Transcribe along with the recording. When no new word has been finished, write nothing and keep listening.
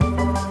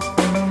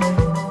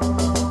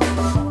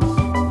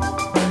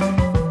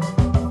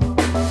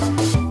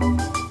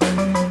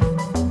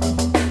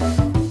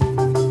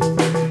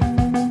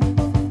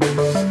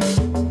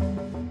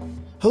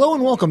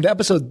Welcome to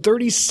episode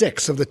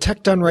 36 of the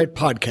Tech Done Right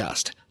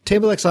podcast,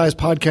 TableXI's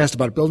podcast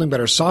about building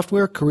better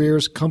software,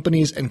 careers,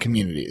 companies, and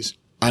communities.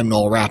 I'm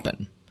Noel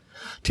Rappin.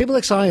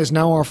 TableXI is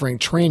now offering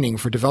training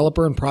for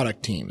developer and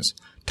product teams.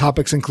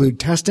 Topics include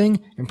testing,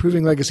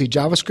 improving legacy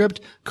JavaScript,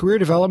 career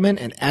development,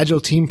 and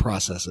agile team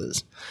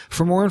processes.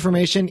 For more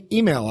information,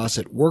 email us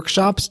at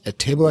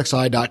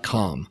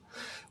workshops@tablexi.com.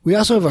 We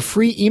also have a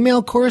free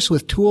email course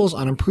with tools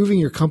on improving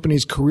your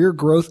company's career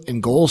growth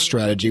and goals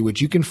strategy,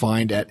 which you can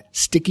find at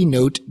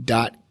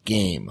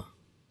stickynote.game.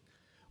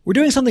 We're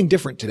doing something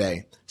different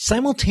today,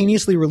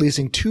 simultaneously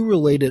releasing two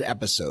related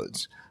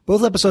episodes.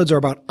 Both episodes are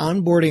about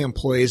onboarding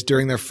employees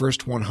during their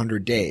first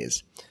 100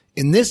 days.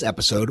 In this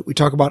episode, we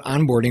talk about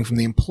onboarding from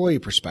the employee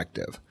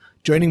perspective.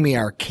 Joining me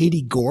are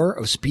Katie Gore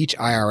of Speech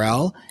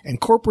IRL and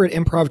corporate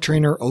improv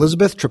trainer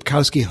Elizabeth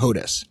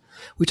Trepkowski-Hodis.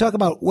 We talk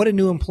about what a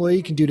new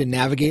employee can do to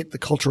navigate the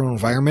cultural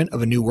environment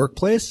of a new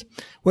workplace,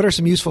 what are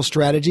some useful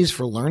strategies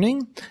for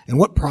learning, and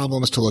what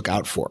problems to look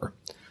out for.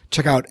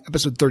 Check out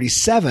episode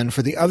 37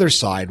 for the other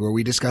side, where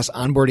we discuss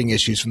onboarding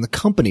issues from the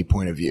company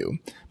point of view.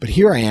 But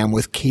here I am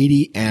with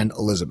Katie and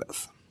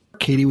Elizabeth.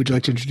 Katie, would you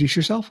like to introduce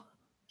yourself?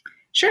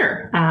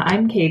 Sure.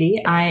 I'm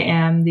Katie. I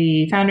am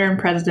the founder and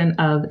president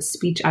of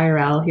Speech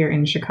IRL here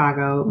in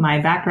Chicago.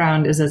 My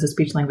background is as a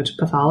speech language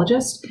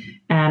pathologist,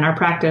 and our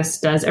practice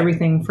does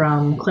everything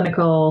from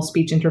clinical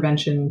speech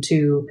intervention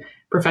to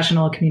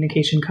professional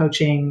communication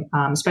coaching,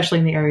 especially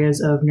in the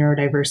areas of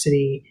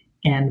neurodiversity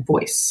and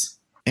voice.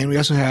 And we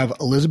also have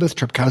Elizabeth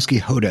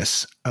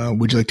Trepkowski-Hodis.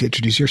 Would you like to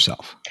introduce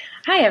yourself?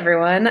 Hi,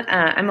 everyone.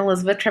 I'm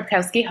Elizabeth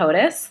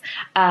Trepkowski-Hodis.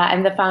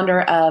 I'm the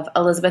founder of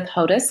Elizabeth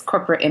Hodis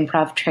Corporate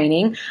Improv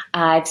Training.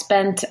 I've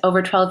spent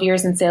over 12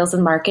 years in sales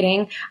and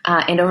marketing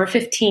and over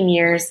 15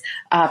 years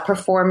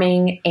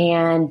performing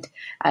and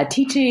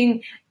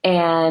teaching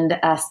and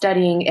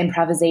studying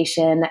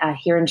improvisation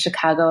here in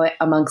Chicago,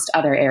 amongst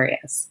other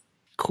areas.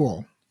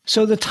 Cool.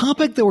 So the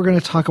topic that we're going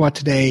to talk about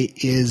today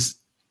is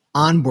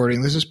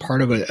onboarding. This is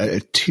part of a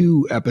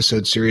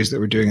 2-episode series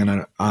that we're doing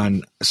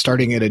on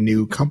starting at a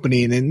new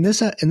company. And in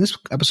this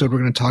episode, we're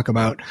going to talk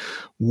about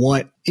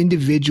what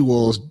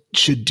individuals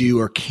should do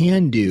or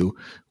can do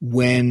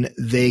when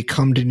they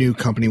come to a new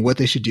company, what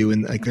they should do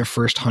in like their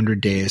first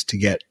 100 days to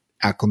get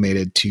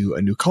acclimated to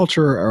a new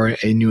culture or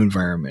a new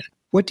environment.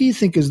 What do you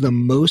think is the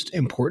most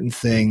important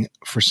thing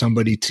for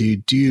somebody to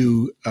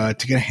do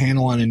to get a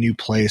handle on a new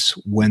place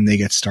when they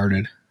get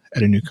started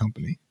at a new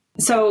company?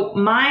 So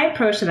my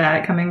approach to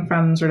that, coming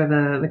from sort of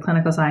the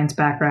clinical science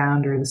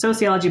background or the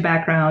sociology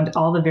background,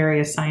 all the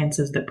various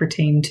sciences that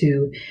pertain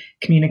to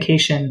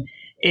communication,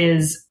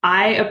 is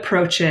I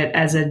approach it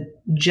as a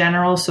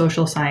general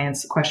social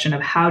science question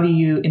of how do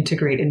you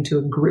integrate into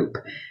a group.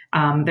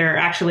 There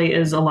actually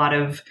is a lot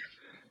of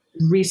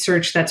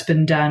research that's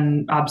been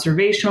done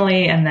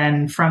observationally, and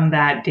then from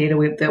that data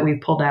that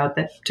we've pulled out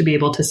that to be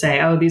able to say,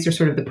 oh, these are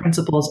sort of the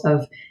principles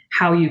of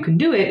how you can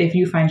do it if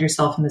you find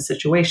yourself in this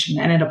situation.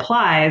 And it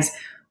applies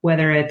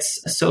whether it's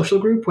a social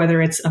group,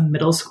 whether it's a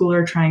middle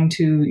schooler trying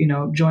to,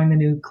 join the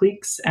new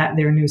cliques at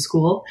their new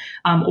school,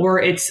 or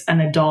it's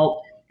an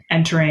adult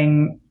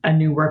entering a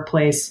new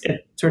workplace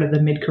at sort of the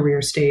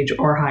mid-career stage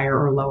or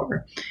higher or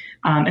lower.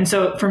 And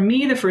so for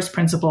me, the first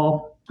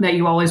principle that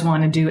you always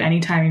want to do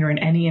anytime you're in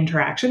any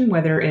interaction,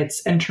 whether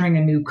it's entering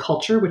a new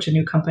culture, which a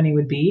new company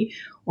would be,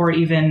 or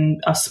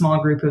even a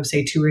small group of,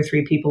 say, 2 or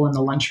 3 people in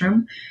the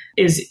lunchroom,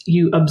 is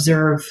you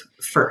observe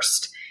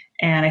first.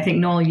 And I think,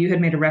 Noel, you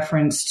had made a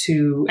reference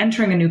to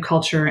entering a new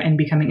culture and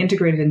becoming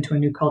integrated into a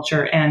new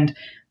culture. And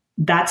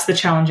that's the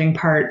challenging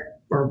part,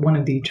 or one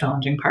of the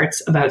challenging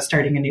parts about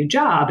starting a new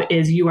job,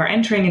 is you are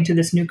entering into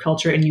this new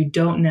culture and you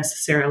don't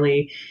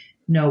necessarily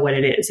know what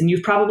it is. And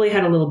you've probably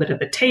had a little bit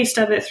of a taste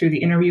of it through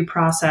the interview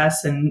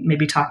process and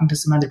maybe talking to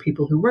some other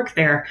people who work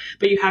there,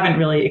 but you haven't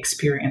really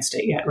experienced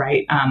it yet,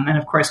 right? And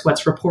of course,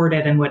 what's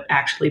reported and what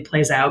actually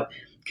plays out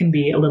can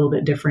be a little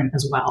bit different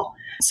as well.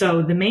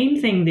 So the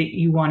main thing that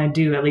you want to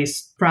do, at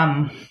least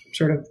from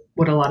sort of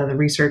what a lot of the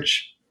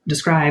research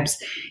describes,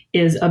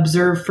 is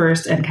observe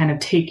first and kind of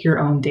take your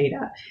own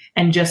data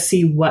and just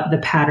see what the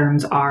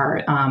patterns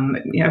are.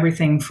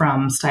 Everything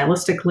from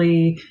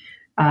stylistically,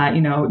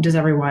 does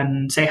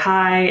everyone say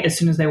hi as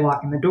soon as they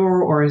walk in the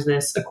door, or is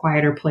this a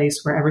quieter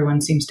place where everyone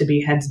seems to be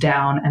heads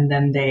down and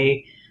then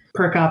they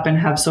perk up and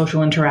have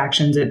social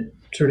interactions at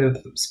sort of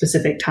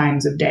specific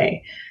times of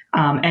day?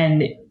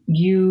 And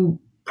you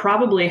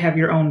probably have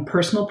your own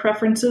personal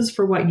preferences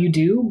for what you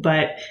do,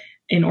 but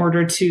in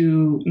order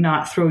to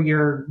not throw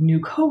your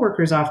new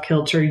coworkers off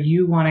kilter,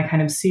 you want to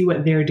kind of see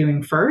what they're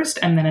doing first.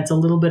 And then it's a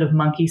little bit of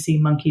monkey see,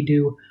 monkey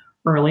do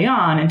early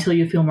on until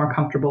you feel more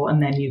comfortable,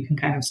 and then you can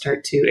kind of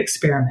start to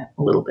experiment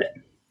a little bit.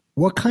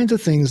 What kinds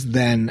of things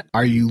then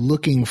are you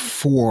looking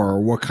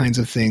for? What kinds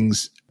of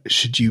things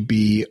should you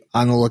be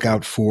on the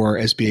lookout for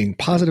as being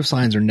positive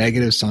signs or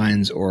negative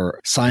signs or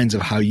signs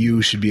of how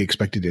you should be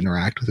expected to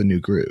interact with a new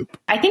group?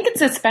 I think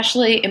it's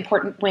especially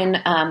important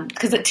when,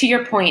 because to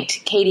your point,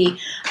 Katie,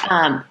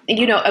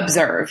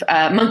 observe,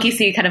 monkey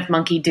see, kind of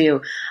monkey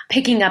do,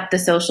 picking up the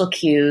social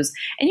cues.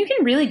 And you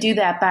can really do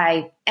that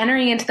by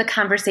entering into the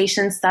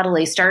conversation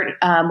subtly. Start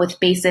with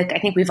basic, I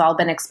think we've all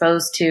been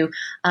exposed to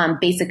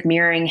basic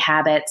mirroring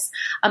habits,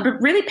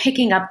 but really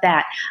picking up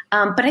that.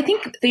 But I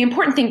think the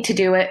important thing to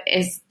do it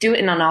is do it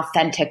in an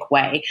authentic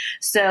way.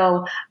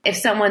 So if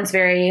someone's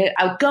very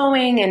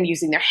outgoing and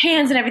using their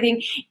hands and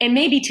everything, it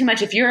may be too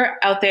much if you're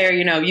out there,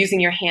 using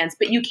your hands,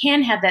 but you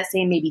can have that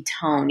same maybe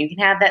tone. You can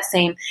have that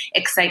same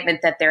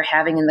excitement that they're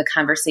having in the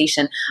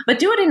conversation, but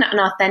do it in an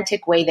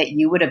authentic way that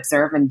you would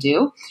observe and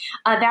do.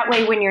 That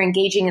way, when you're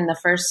engaging in the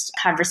first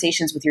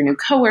conversations with your new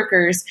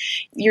coworkers,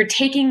 you're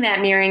taking that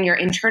mirroring, you're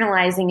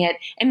internalizing it,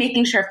 and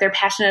making sure if they're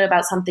passionate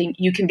about something,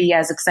 you can be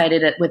as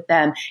excited with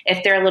them.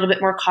 If they're a little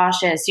bit more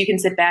cautious, you can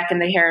sit back in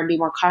the hair and be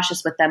more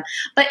cautious with them.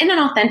 But in an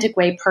authentic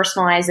way,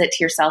 personalize it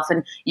to yourself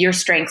and your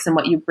strengths and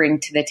what you bring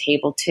to the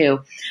table too.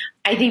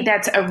 I think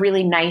that's a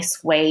really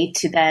nice way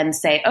to then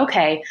say,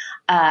 okay,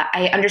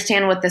 I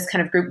understand what this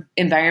kind of group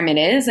environment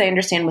is. I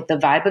understand what the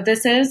vibe of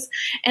this is.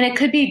 And it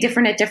could be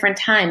different at different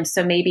times.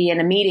 So maybe in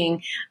a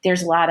meeting,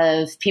 there's a lot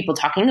of people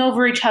talking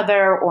over each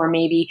other, or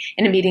maybe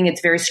in a meeting,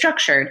 it's very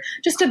structured.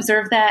 Just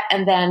observe that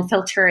and then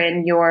filter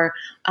in your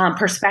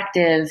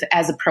perspective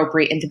as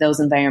appropriate into those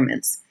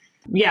environments.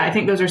 Yeah, I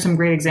think those are some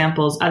great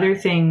examples. Other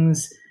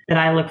things that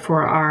I look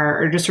for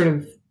are just sort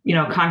of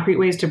concrete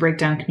ways to break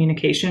down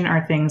communication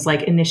are things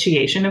like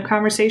initiation of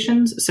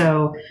conversations.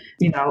 So,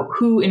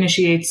 who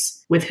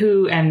initiates with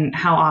who and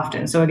how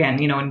often. So again,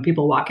 when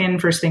people walk in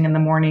first thing in the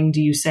morning,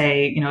 do you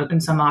say, in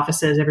some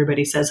offices,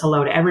 everybody says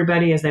hello to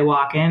everybody as they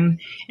walk in.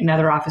 In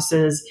other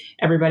offices,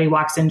 everybody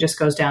walks in, just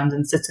goes down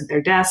and sits at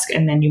their desk.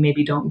 And then you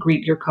maybe don't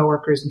greet your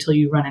coworkers until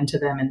you run into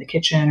them in the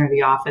kitchen or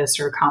the office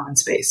or a common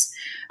space.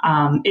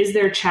 Is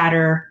there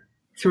chatter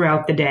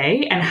throughout the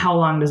day, and how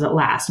long does it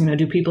last?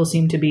 Do people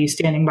seem to be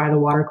standing by the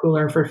water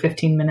cooler for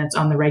 15 minutes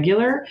on the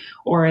regular,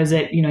 or is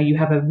it, you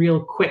have a real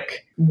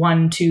quick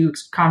 1-2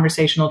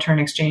 conversational turn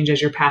exchange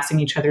as you're passing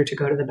each other to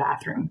go to the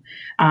bathroom?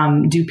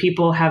 Do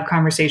people have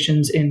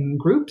conversations in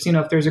groups?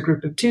 If there's a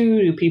group of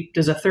 2,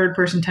 does a third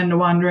person tend to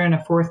wander in,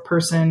 a fourth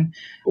person,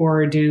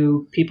 or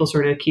do people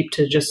sort of keep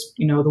to just,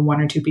 the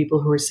 1 or 2 people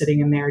who are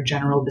sitting in their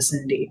general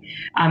vicinity?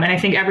 And I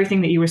think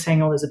everything that you were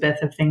saying,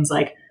 Elizabeth, of things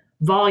like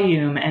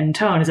volume and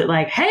tone. Is it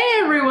like, hey,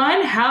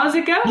 everyone, how's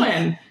it going?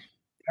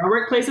 There are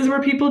workplaces where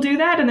people do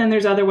that. And then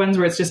there's other ones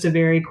where it's just a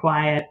very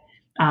quiet,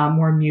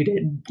 more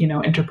muted,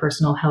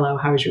 interpersonal, hello,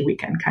 how was your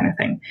weekend kind of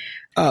thing.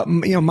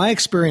 My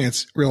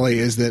experience really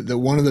is that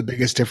one of the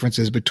biggest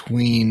differences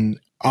between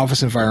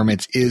office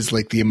environments is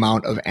like the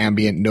amount of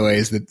ambient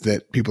noise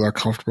that people are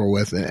comfortable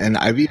with. And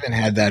I've even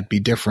had that be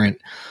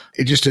different.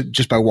 It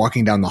just by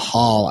walking down the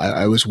hall,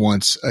 I was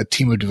once a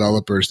team of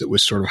developers that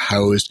was sort of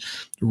housed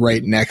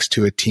right next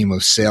to a team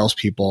of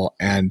salespeople.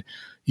 And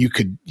you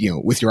could,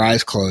 with your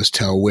eyes closed,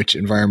 tell which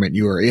environment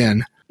you were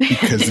in,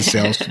 because the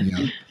sales,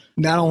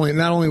 not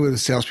only were the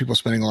salespeople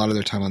spending a lot of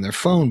their time on their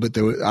phone, but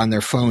they were on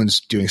their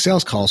phones doing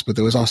sales calls, but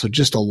there was also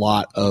just a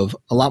lot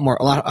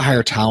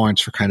higher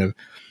tolerance for kind of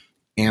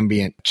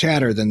ambient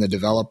chatter than the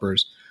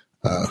developers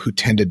who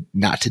tended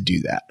not to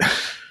do that.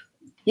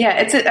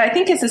 Yeah, I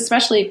think it's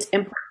especially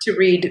important to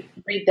read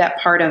that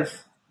part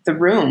of the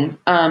room,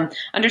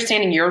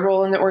 understanding your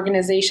role in the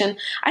organization.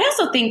 I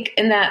also think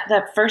in that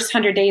first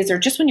 100 days, or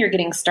just when you're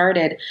getting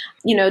started,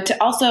 to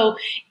also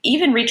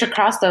even reach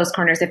across those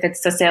corners, if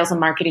it's the sales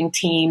and marketing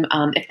team,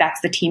 if that's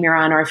the team you're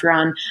on, or if you're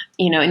on,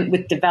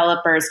 with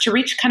developers, to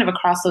reach kind of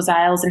across those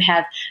aisles and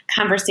have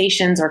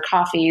conversations or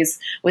coffees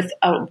with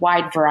a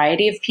wide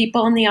variety of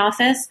people in the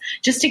office,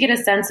 just to get a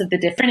sense of the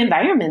different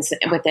environments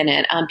within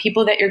it,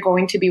 people that you're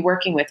going to be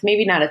working with,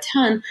 maybe not a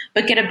ton,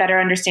 but get a better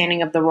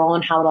understanding of the role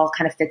and how it all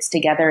kind of fits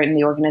together in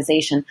the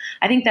organization.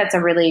 I think that's a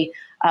really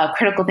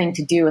critical thing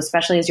to do,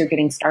 especially as you're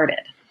getting started.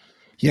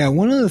 Yeah,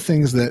 one of the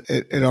things that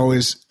it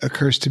always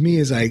occurs to me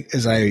as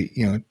I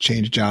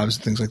change jobs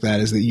and things like that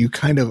is that you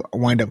kind of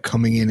wind up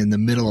coming in the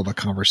middle of a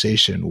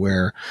conversation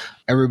where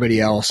everybody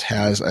else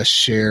has a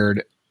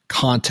shared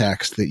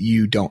context that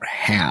you don't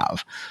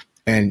have,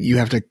 and you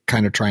have to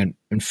kind of try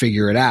and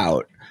figure it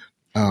out.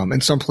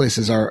 And some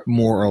places are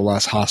more or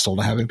less hostile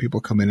to having people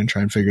come in and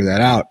try and figure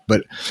that out.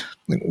 But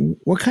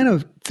what kind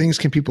of things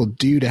can people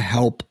do to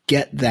help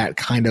get that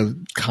kind of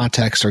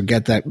context or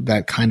get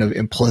that kind of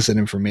implicit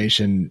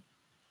information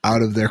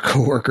out of their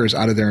coworkers,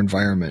 out of their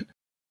environment?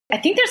 I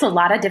think there's a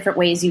lot of different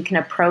ways you can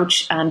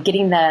approach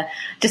getting that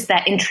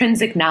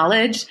intrinsic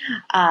knowledge,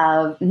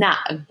 I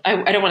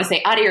don't want to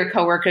say out of your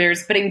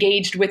coworkers, but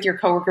engaged with your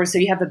coworkers so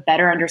you have a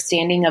better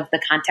understanding of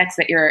the context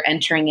that you're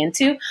entering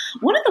into.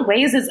 One of the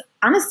ways is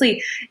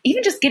honestly,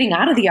 even just getting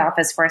out of the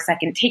office for a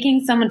second,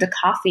 taking someone to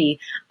coffee,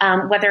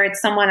 whether it's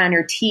someone on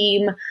your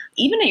team,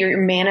 even your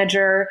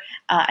manager,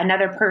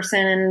 another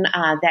person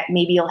that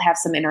maybe you'll have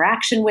some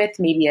interaction with,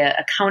 maybe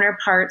a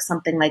counterpart,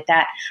 something like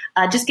that.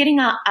 Just getting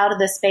out of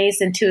the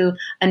space into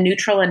a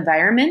neutral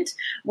environment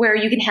where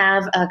you can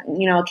have a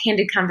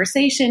candid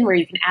conversation, where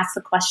you can ask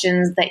the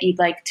questions that you'd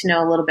like to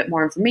know a little bit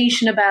more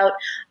information about.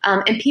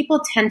 And people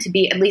tend to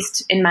be, at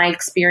least in my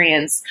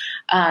experience,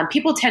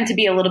 people tend to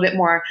be a little bit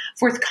more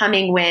forthcoming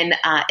coming when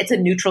it's a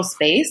neutral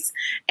space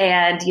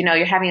and,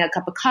 you're having a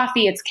cup of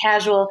coffee, it's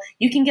casual.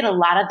 You can get a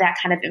lot of that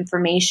kind of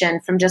information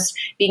from just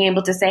being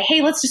able to say,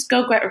 hey, let's just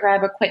go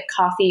grab a quick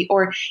coffee.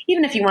 Or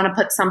even if you want to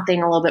put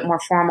something a little bit more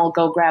formal,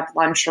 go grab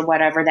lunch or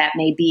whatever that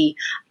may be.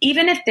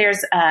 Even if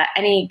there's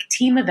any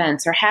team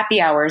events or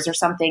happy hours or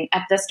something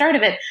at the start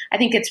of it, I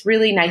think it's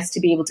really nice to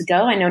be able to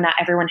go. I know not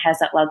everyone has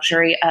that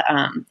luxury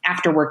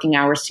after working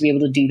hours to be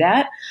able to do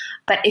that.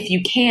 But if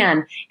you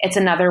can, it's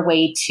another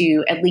way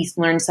to at least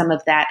learn some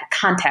of that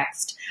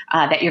context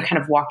that you're kind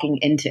of walking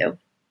into.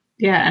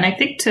 Yeah. And I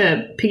think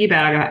to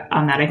piggyback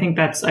on that, I think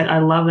I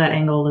love that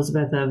angle,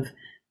 Elizabeth, of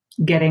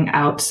getting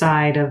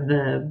outside of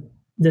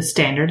the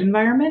standard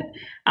environment,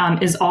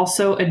 is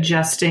also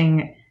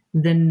adjusting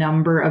the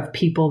number of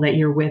people that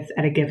you're with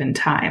at a given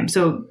time.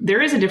 So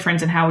there is a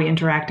difference in how we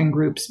interact in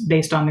groups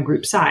based on the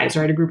group size,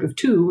 right? A group of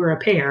 2 or a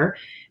pair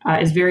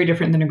is very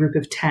different than a group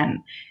of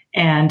 10.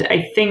 And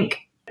I think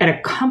at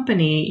a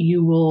company,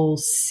 you will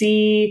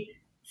see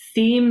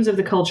themes of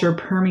the culture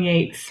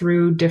permeate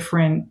through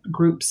different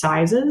group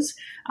sizes,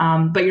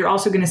 but you're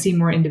also going to see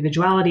more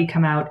individuality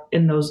come out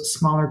in those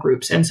smaller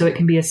groups. And so it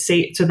can be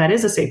so that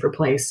is a safer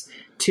place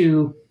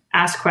to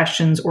ask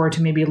questions or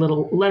to maybe let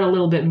a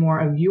little bit more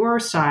of your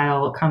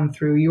style come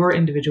through, your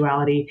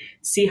individuality,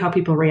 see how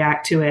people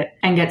react to it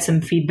and get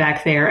some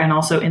feedback there, and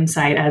also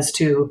insight as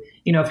to,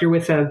 if you're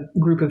with a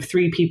group of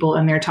 3 people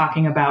and they're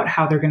talking about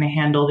how they're going to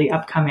handle the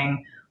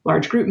upcoming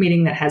large group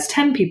meeting that has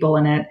 10 people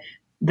in it,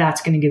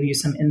 that's going to give you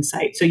some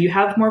insight. So you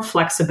have more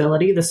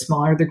flexibility the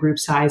smaller the group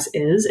size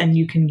is, and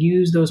you can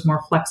use those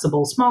more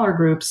flexible, smaller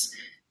groups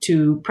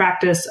to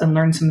practice and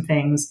learn some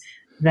things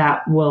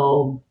that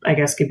will, I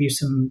guess, give you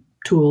some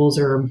tools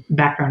or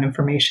background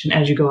information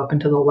as you go up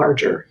into the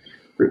larger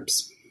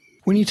groups.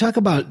 When you talk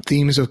about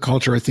themes of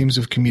culture or themes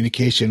of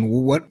communication,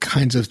 what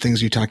kinds of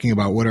things are you talking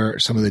about? What are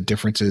some of the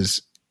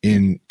differences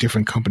in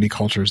different company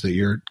cultures that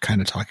you're kind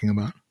of talking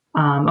about?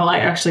 I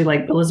actually,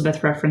 like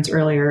Elizabeth referenced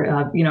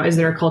earlier, is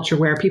there a culture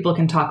where people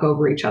can talk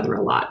over each other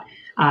a lot?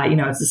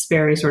 It's this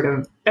very sort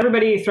of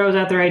everybody throws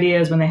out their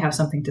ideas when they have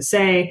something to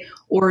say,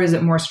 or is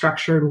it more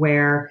structured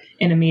where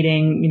in a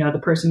meeting, the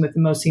person with the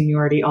most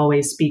seniority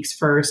always speaks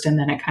first and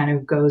then it kind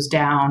of goes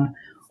down,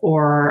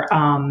 or,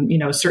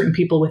 certain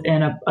people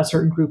within a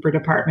certain group or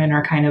department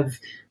are kind of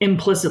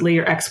implicitly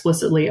or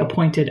explicitly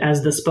appointed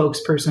as the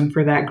spokesperson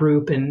for that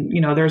group. And,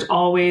 there's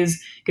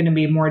always going to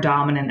be more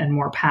dominant and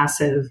more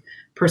passive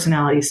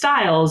personality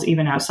styles,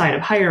 even outside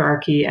of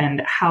hierarchy.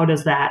 And how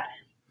does that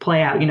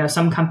play out?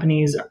 Some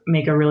companies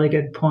make a really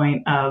good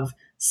point of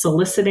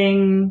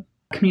soliciting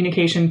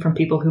communication from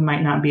people who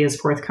might not be as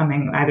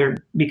forthcoming, either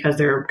because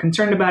they're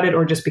concerned about it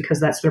or just because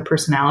that's their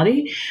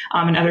personality.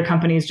 And other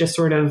companies just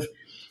sort of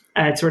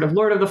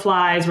Lord of the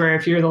Flies, where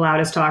if you're the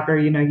loudest talker,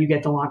 you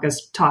get the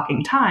longest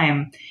talking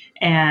time.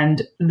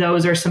 And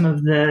those are some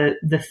of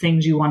the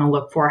things you want to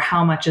look for.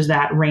 How much is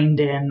that reined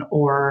in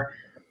or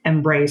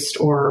embraced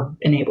or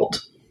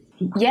enabled?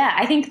 Yeah,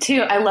 I think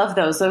too, I love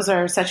those. Those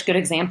are such good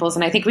examples.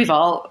 And I think we've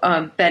all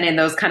been in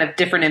those kind of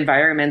different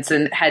environments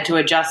and had to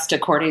adjust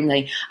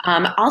accordingly.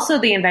 Also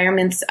the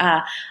environments,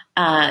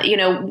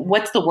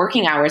 what's the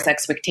working hours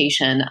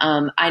expectation?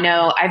 I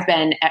know I've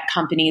been at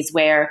companies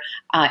where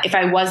if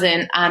I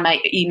wasn't on my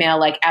email,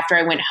 like after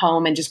I went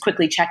home and just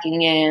quickly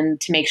checking in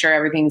to make sure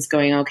everything's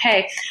going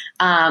okay,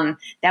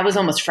 that was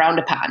almost frowned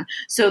upon.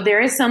 So there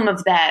is some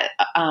of that,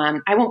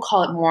 I won't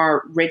call it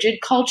more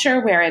rigid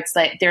culture where it's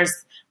like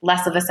there's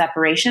less of a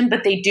separation,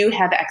 but they do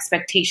have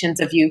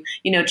expectations of you,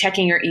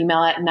 checking your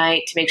email at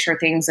night to make sure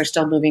things are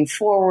still moving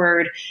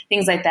forward,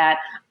 things like that.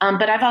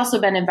 But I've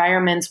also been in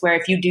environments where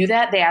if you do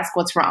that, they ask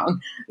what's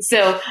wrong.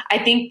 So I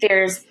think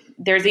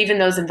there's even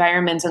those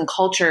environments and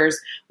cultures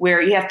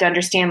where you have to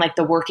understand like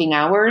the working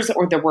hours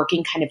or the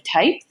working kind of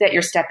type that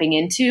you're stepping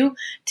into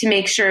to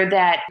make sure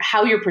that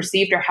how you're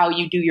perceived or how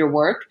you do your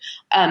work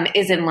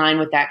is in line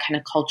with that kind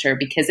of culture,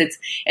 because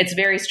it's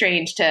very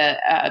strange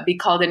to be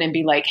called in and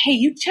be like, hey,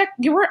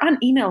 you were on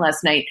email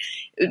last night.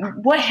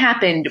 What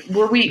happened?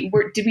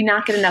 Did we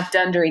not get enough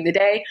done during the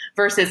day?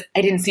 Versus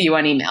I didn't see you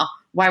on email.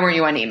 Why weren't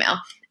you on email?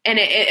 And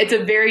it's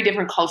a very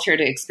different culture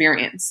to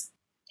experience.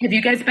 Have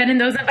you guys been in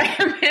those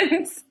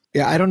environments?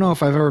 Yeah, I don't know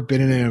if I've ever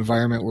been in an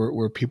environment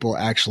where people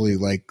actually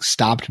like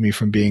stopped me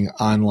from being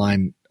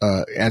online,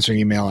 answering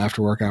email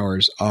after work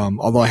hours.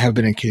 Although I have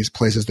been in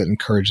places that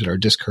encouraged it or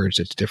discouraged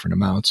it to different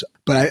amounts.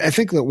 But I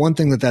think that one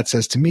thing that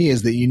says to me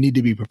is that you need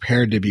to be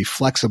prepared to be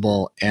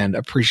flexible and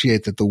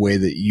appreciate that the way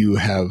that you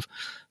have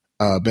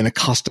been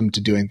accustomed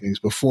to doing things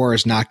before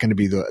is not going to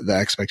be the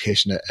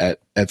expectation at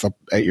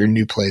your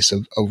new place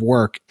of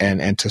work,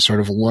 and to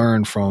sort of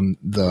learn from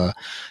the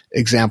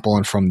example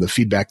and from the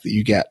feedback that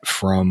you get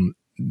from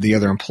the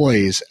other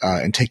employees,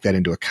 and take that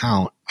into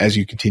account as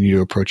you continue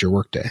to approach your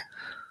workday.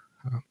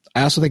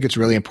 I also think it's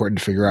really important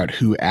to figure out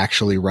who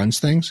actually runs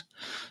things.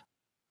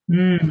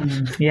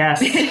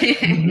 Yes.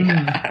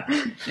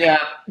 Yeah.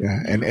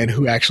 And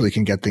who actually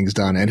can get things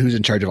done, and who's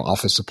in charge of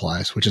office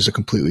supplies, which is a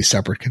completely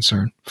separate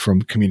concern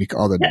from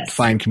all the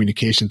fine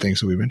communication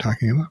things that we've been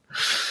talking about.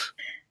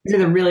 These are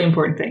the really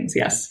important things.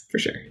 Yes, for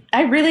sure.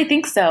 I really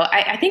think so.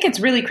 I think it's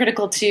really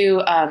critical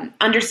to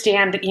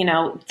understand,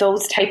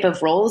 those type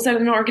of roles in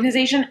an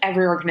organization.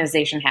 Every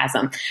organization has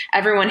them.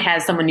 Everyone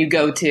has someone you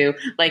go to,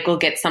 like, will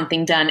get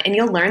something done, and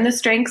you'll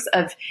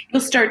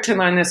start to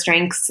learn the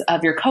strengths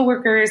of your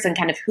coworkers and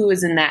kind of who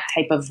is in that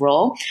type of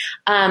role.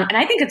 And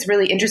I think it's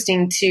really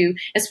interesting to,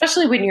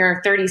 especially when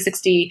you're 30,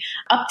 60,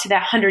 up to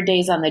that 100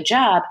 days on the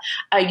job,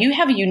 you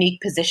have a unique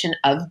position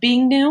of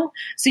being new.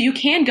 So you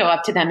can go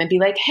up to them and be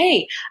like,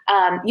 hey,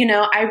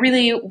 I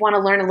really want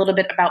to learn a little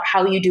bit about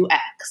how you do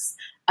X.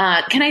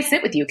 Can I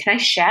sit with you? Can I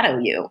shadow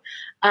you?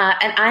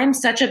 And I'm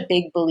such a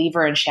big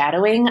believer in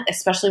shadowing,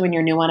 especially when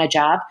you're new on a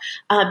job,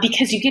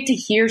 because you get to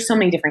hear so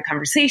many different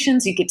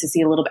conversations. You get to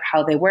see a little bit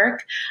how they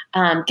work,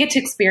 get to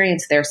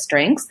experience their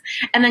strengths,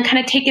 and then kind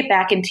of take it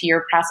back into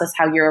your process,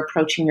 how you're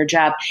approaching your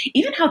job,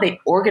 even how they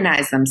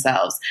organize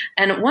themselves.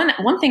 And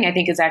one thing I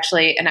think is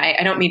actually, and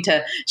I don't mean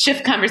to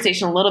shift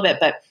conversation a little bit,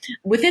 but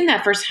within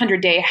that first 100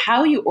 days,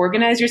 how you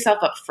organize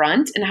yourself up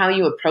front and how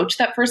you approach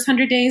that first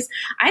 100 days,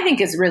 I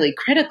think is really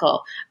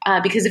critical,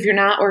 because if you're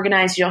not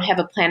organized, you don't have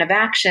a plan of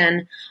action,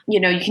 you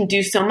can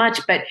do so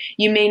much, but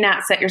you may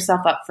not set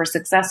yourself up for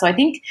success. So I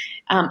think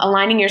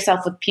aligning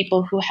yourself with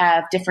people who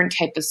have different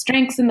type of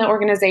strengths in the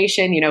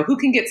organization, who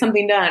can get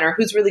something done or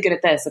who's really good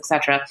at this,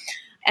 etc.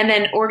 And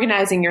then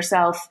organizing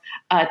yourself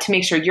to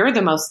make sure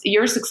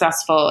you're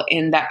successful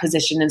in that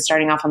position and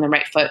starting off on the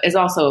right foot is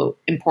also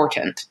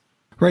important.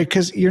 Right,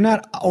 because you're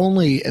not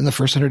only in the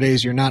first 100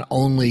 days, you're not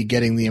only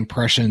getting the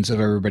impressions of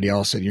everybody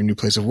else at your new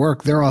place of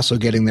work, they're also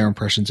getting their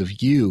impressions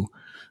of you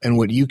and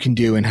what you can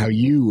do and how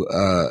you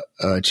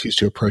choose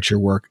to approach your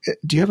work.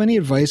 Do you have any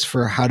advice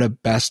for how to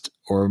best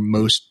or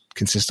most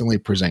consistently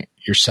present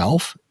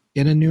yourself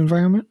in a new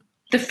environment?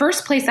 The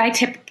first place I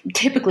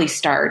typically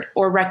start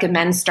or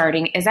recommend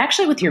starting is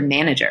actually with your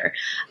manager.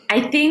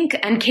 I think,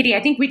 and Katie,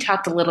 I think we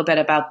talked a little bit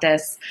about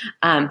this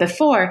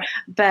before,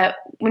 but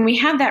when we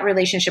have that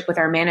relationship with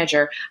our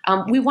manager,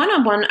 we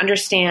one-on-one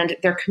understand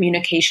their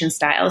communication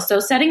style. So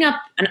setting up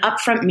an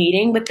upfront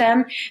meeting with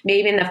them,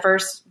 maybe in the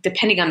first,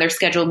 depending on their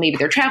schedule, maybe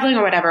they're traveling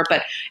or whatever,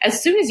 but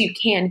as soon as you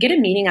can, get a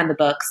meeting on the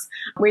books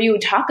where you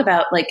would talk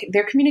about like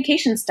their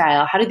communication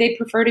style. How do they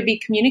prefer to be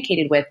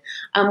communicated with?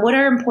 What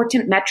are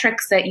important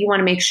metrics that you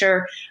want to make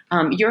sure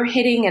you're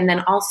hitting, and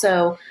then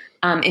also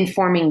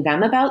informing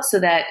them about, so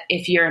that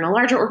if you're in a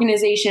larger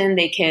organization,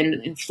 they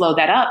can flow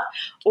that up.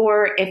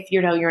 Or if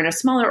you're in a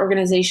smaller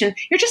organization,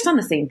 you're just on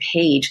the same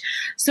page.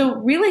 So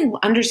really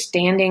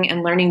understanding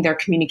and learning their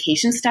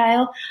communication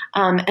style,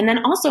 and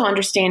then also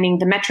understanding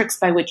the metrics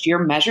by which you're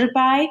measured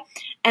by,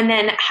 and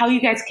then how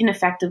you guys can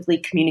effectively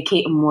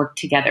communicate and work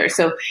together.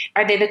 So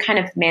are they the kind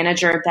of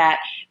manager that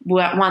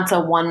wants a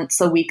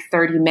once a week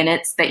 30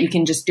 minutes that you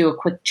can just do a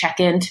quick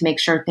check-in to make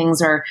sure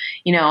things are,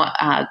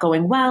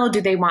 going well?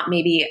 Do they want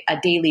maybe a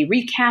daily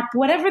recap?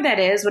 Whatever that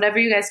is, whatever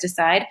you guys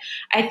decide.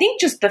 I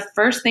think just the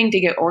first thing to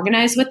get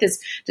organized with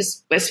is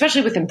just,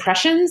 especially with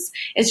impressions,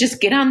 is just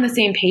get on the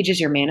same page as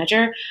your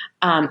manager,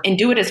 and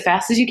do it as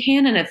fast as you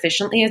can and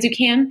efficiently as you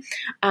can,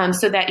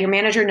 so that your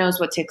manager knows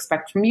what to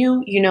expect from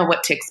you. You know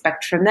what to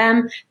expect from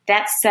them.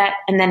 That's set,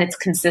 and then it's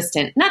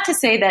consistent. Not to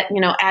say that,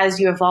 as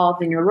you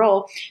evolve in your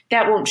role,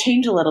 that won't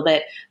change a little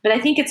bit, but I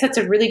think it sets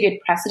a really good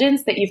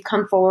precedence that you've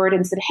come forward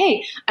and said,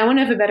 hey, I want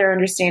to have a better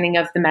understanding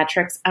of the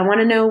metrics. I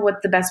want to know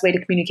what the best way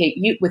to communicate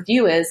with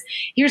you is.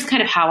 Here's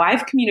kind of how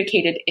I've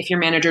communicated. If your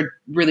manager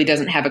really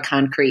doesn't have a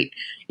concrete,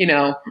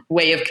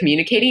 way of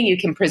communicating, you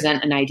can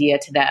present an idea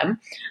to them.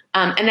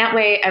 And that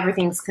way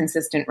everything's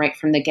consistent right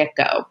from the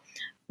get-go.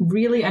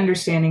 Really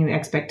understanding the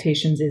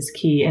expectations is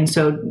key. And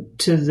so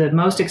to the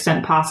most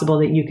extent possible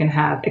that you can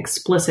have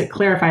explicit,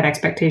 clarified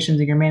expectations,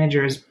 and your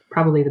manager is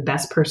probably the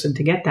best person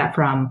to get that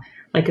from,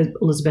 like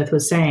Elizabeth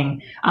was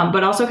saying,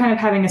 but also kind of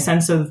having a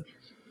sense of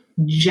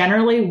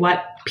generally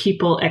what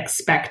people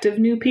expect of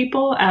new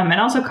people. And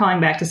also calling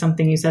back to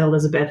something you said,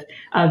 Elizabeth,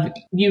 of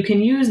you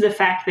can use the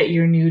fact that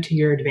you're new to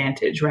your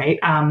advantage, right?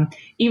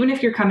 Even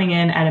if you're coming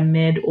in at a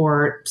mid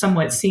or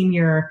somewhat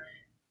senior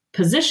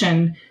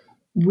position,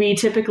 we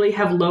typically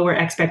have lower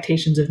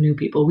expectations of new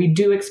people. We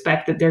do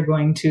expect that they're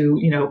going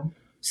to,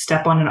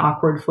 step on an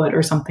awkward foot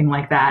or something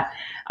like that,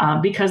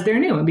 because they're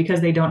new and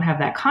because they don't have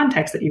that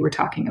context that you were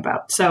talking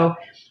about. So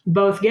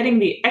both getting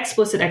the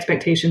explicit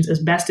expectations as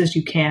best as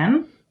you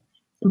can,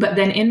 but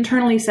then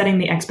internally setting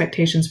the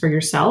expectations for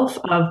yourself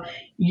of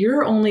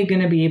you're only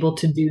going to be able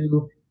to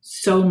do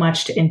so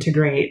much to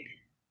integrate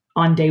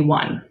on day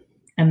 1,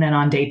 and then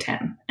on day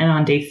 10 and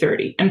on day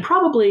 30. And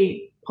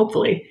probably,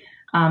 hopefully,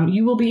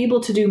 you will be able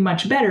to do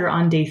much better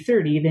on day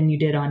 30 than you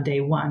did on day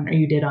 1 or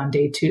you did on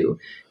day 2.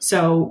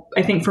 So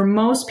I think for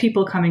most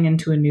people coming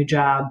into a new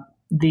job,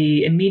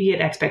 the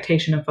immediate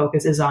expectation and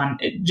focus is on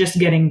just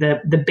getting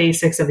the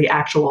basics of the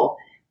actual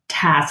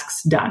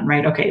tasks done,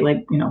 right? Okay,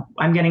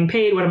 I'm getting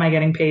paid. What am I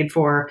getting paid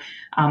for?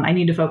 I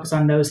need to focus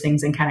on those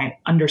things and kind of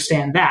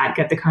understand that,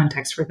 get the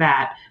context for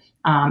that.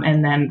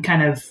 And then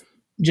kind of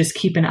just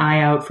keep an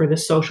eye out for the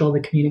social, the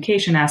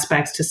communication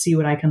aspects to see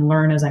what I can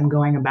learn as I'm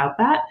going about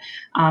that.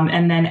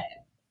 And then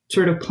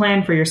sort of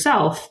plan for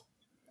yourself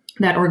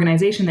that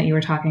organization that you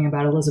were talking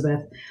about,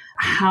 Elizabeth,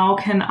 how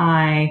can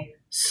I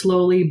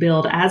slowly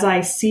build, as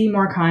I see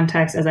more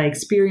context, as I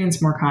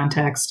experience more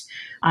context,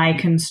 I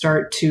can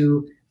start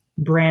to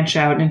branch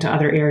out into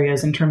other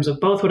areas in terms of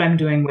both what I'm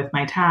doing with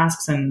my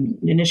tasks and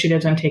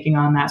initiatives I'm taking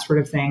on, that sort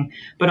of thing,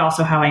 but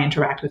also how I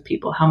interact with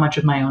people, how much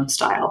of my own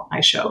style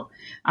I show.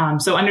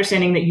 So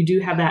understanding that you do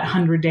have that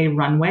 100-day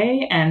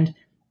runway, and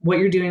what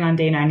you're doing on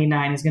day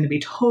 99 is going to be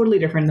totally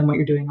different than what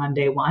you're doing on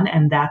day 1,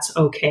 and that's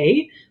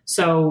okay.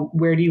 So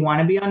where do you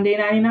want to be on day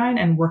 99,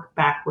 and work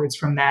backwards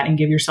from that and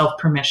give yourself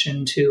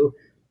permission to,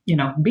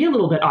 be a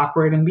little bit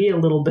awkward and be a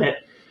little bit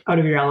out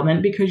of your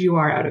element, because you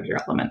are out of your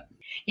element.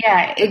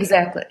 Yeah,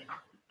 exactly.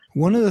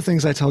 One of the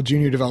things I tell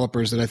junior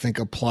developers that I think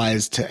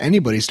applies to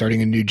anybody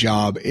starting a new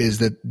job is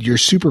that your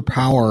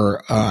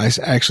superpower, I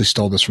actually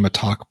stole this from a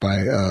talk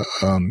by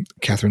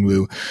Catherine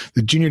Wu,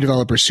 the junior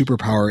developer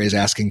superpower is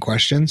asking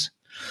questions.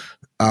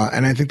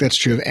 And I think that's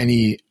true of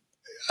anybody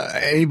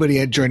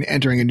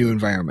entering a new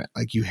environment.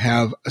 Like, you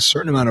have a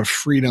certain amount of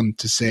freedom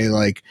to say,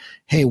 like,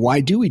 hey,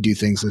 why do we do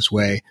things this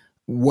way?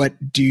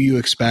 What do you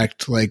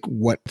expect? Like,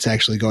 what's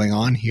actually going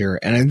on here?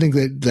 And I think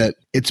that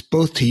it's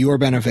both to your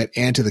benefit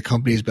and to the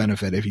company's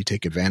benefit if you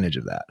take advantage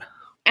of that.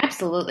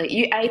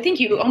 Absolutely. I think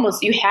you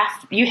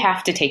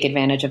have to take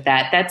advantage of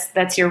that.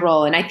 That's your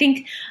role. And I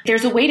think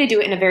there's a way to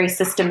do it in a very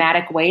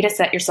systematic way to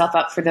set yourself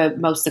up for the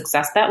most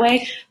success that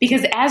way.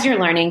 Because as you're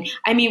learning,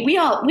 I mean,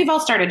 we've all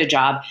started a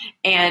job.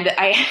 And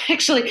I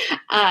actually,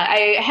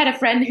 I had a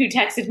friend who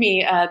texted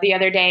me the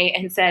other day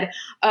and said,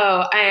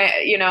 oh,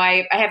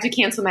 I have to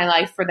cancel my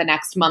life for the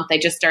next month. I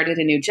just started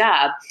a new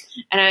job.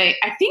 And I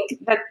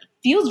think that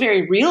feels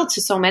very real to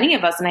so many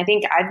of us. And I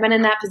think I've been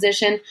in that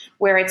position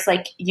where it's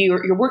like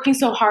you're working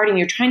so hard and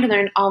you're trying to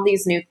learn all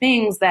these new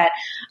things that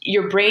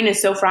your brain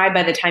is so fried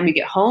by the time you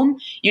get home.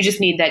 You just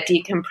need that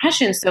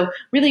decompression. So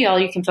really all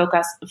you can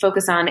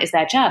focus on is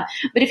that job.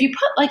 But if you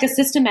put like a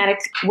systematic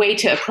way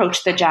to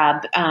approach the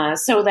job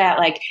so that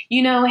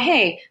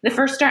hey, the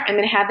first start, I'm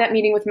going to have that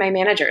meeting with my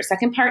manager.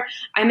 Second part,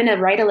 I'm going to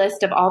write a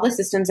list of all the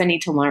systems I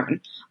need to learn.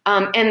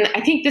 And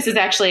I think this is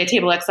actually a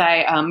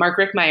TableXI Mark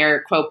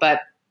Rickmeyer quote,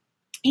 but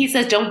he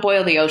says, don't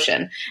boil the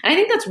ocean. And I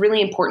think that's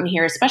really important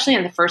here, especially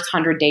in the first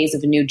 100 days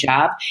of a new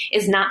job,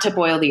 is not to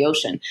boil the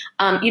ocean.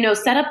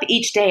 Set up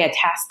each day a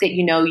task that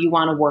you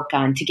want to work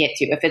on to get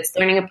to. If it's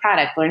learning a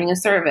product, learning a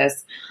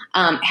service,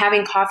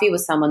 having coffee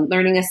with someone,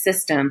 learning a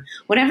system,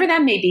 whatever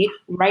that may be,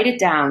 write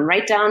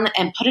down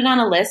and put it on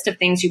a list of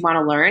things you want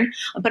to learn.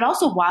 But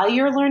also while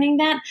you're learning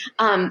that,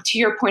 to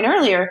your point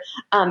earlier,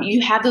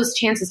 you have those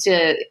chances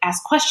to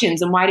ask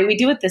questions. And why do we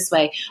do it this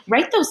way?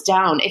 Write those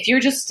down. If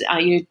you're just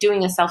you're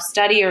doing a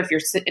self-study, or if you're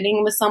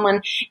sitting with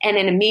someone and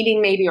in a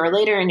meeting maybe or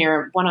later and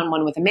you're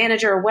one-on-one with a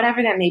manager or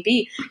whatever that may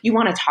be, you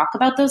want to talk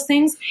about those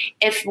things.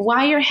 If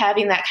while you're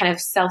having that kind of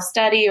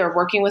self-study or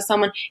working with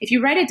someone, if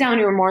you write it down,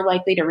 you're more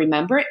likely to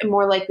remember it and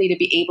more likely to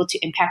be able to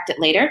impact it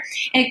later.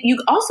 And you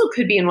also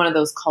could be in one of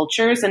those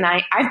cultures. And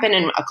I've been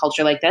in a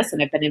culture like this,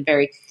 and I've been in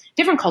very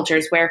different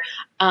cultures where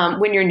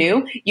when you're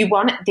new,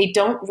 they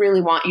don't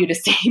really want you to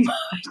say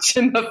much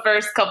in the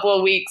first couple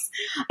of weeks.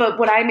 But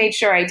what I made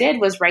sure I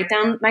did was write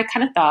down my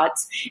kind of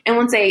thoughts. And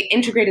once I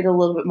integrated a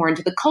little bit more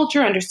into the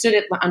culture,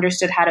 understood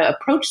how to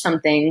approach some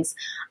things,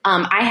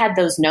 I had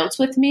those notes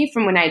with me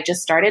from when I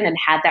just started and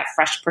had that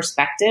fresh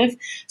perspective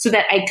so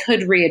that I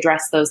could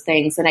readdress those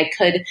things and I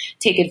could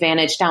take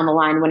advantage down the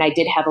line when I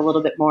did have a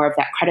little bit more of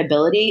that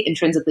credibility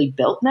intrinsically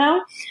built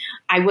now.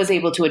 I was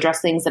able to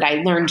address things that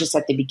I learned just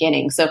at the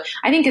beginning. So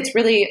I think it's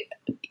really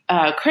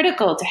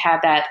critical to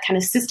have that kind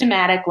of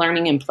systematic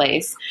learning in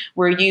place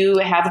where you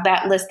have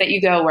that list that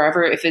you go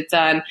wherever, if it's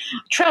on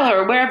Trello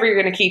or wherever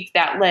you're going to keep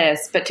that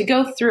list, but to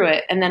go through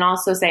it and then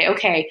also say,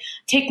 okay,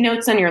 take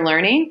notes on your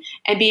learning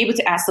and be able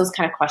to ask those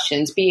kind of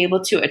questions, be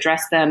able to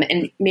address them.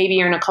 And maybe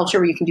you're in a culture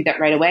where you can do that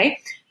right away.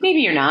 Maybe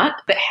you're not,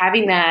 but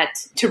having that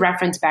to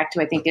reference back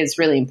to, I think, is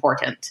really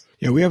important.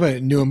 Yeah, we have a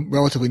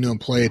relatively new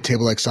employee at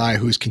TableXI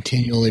who's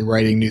continually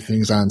writing new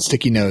things on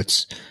sticky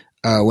notes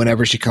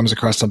whenever she comes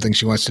across something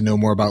she wants to know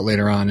more about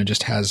later on, and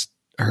just has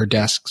her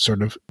desk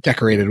sort of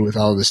decorated with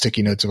all of the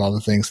sticky notes of all the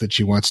things that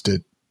she wants to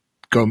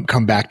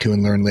come back to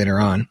and learn later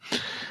on.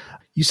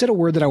 You said a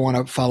word that I want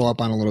to follow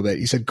up on a little bit.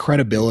 You said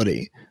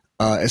credibility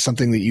as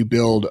something that you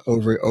build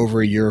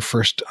over your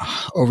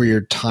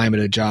time at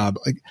a job.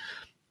 Like,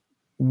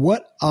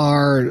 what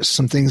are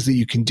some things that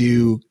you can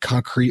do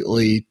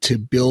concretely to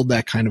build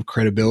that kind of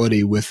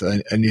credibility with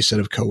a new set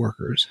of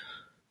coworkers?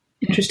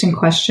 Interesting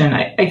question.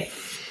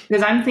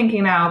 Because I'm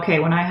thinking now, okay,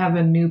 when I have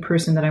a new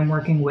person that I'm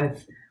working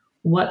with,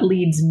 what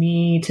leads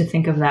me to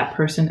think of that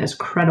person as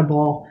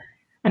credible?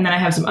 And then I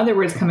have some other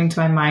words coming to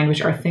my mind,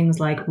 which are things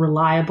like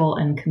reliable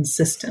and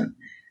consistent.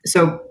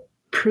 So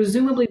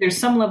presumably there's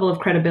some level of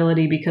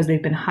credibility because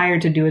they've been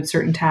hired to do a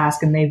certain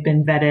task and they've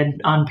been vetted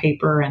on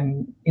paper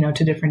and,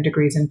 to different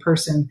degrees in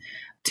person.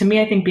 To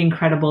me, I think being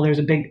credible, there's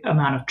a big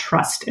amount of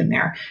trust in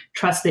there.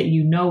 Trust that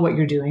you know what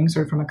you're doing,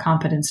 sort of from a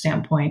competence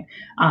standpoint.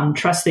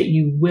 Trust that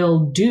you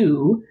will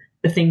do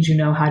the things you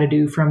know how to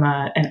do from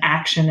an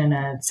action and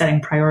a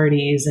setting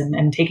priorities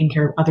and taking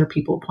care of other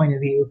people point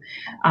of view.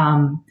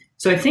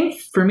 So I think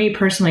for me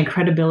personally,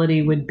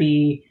 credibility would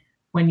be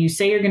when you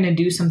say you're going to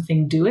do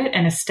something, do it,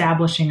 and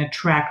establishing a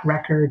track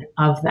record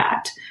of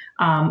that.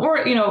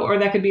 Or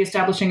that could be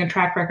establishing a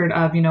track record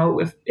of,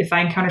 if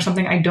I encounter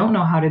something I don't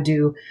know how to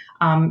do,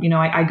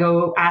 I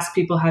go ask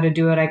people how to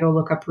do it. I go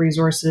look up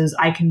resources.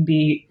 I can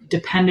be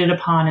depended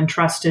upon and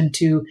trusted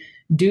to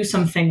do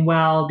something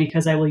well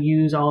because I will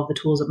use all of the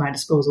tools at my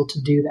disposal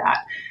to do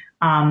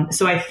that.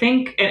 So I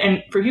think,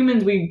 and for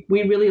humans, we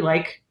really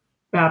like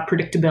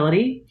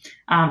predictability,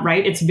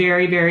 right? It's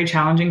very, very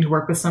challenging to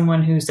work with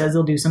someone who says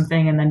they'll do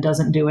something and then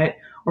doesn't do it,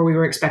 or we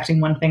were expecting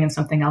one thing and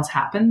something else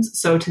happens.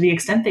 So to the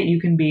extent that you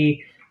can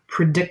be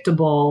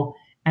predictable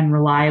and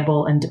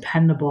reliable and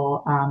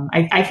dependable,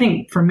 I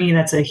think for me,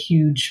 that's a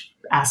huge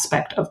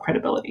aspect of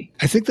credibility.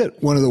 I think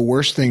that one of the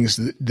worst things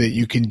that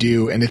you can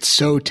do, and it's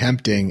so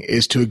tempting,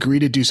 is to agree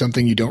to do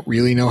something you don't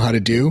really know how to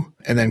do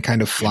and then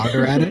kind of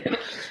flounder at it.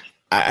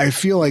 I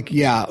feel like,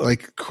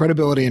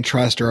 credibility and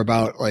trust are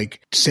about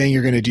like saying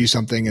you're going to do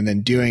something and then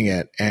doing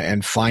it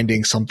and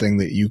finding something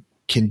that you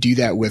can do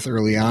that with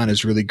early on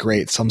is really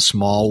great. Some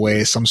small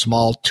way, some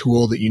small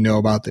tool that you know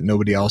about that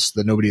nobody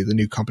at the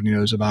new company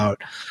knows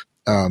about,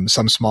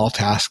 some small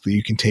task that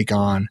you can take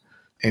on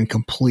and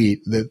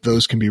complete, that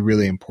those can be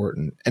really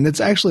important. And it's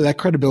actually that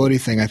credibility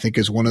thing, I think,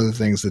 is one of the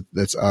things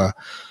that's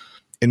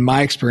in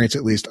my experience,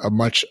 at least, a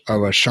much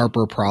of a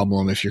sharper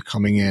problem if you're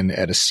coming in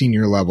at a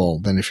senior level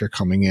than if you're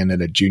coming in at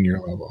a junior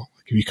level.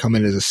 If you come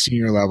in at a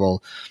senior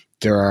level,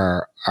 there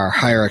are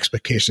higher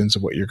expectations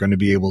of what you're going to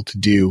be able to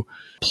do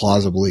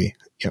plausibly,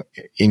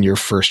 in your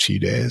first few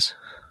days.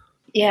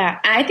 Yeah,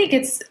 I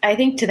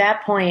think to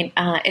that point,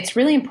 it's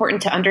really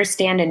important to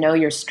understand and know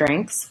your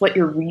strengths, what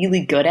you're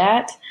really good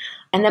at,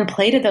 and then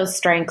play to those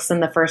strengths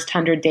in the first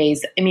 100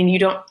 days. I mean, you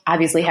don't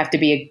obviously have to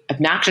be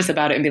obnoxious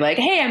about it and be like,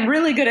 hey, I'm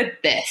really good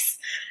at this.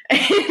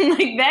 And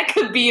like that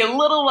could be a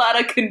little out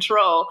of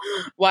control.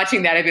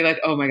 Watching that, I'd be like,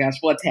 oh my gosh,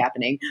 what's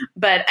happening?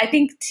 But I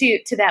think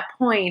to that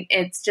point,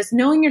 it's just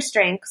knowing your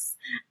strengths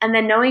and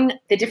then knowing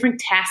the different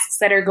tasks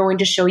that are going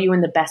to show you in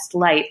the best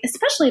light,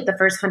 especially at the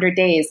first 100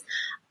 days.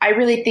 I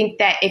really think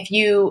that if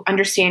you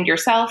understand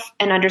yourself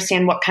and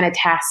understand what kind of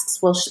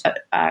tasks will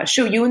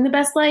show you in the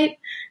best light,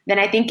 then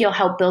I think you'll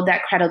help build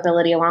that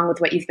credibility along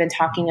with what you've been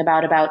talking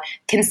about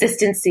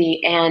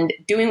consistency and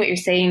doing what you're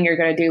saying you're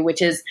going to do,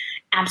 which is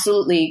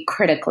absolutely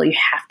critical. You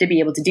have to be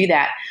able to do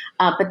that.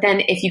 But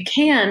then if you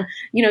can,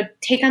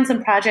 take on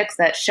some projects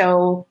that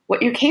show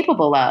what you're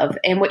capable of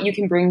and what you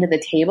can bring to the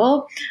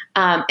table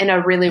in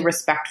a really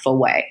respectful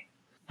way.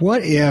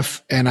 What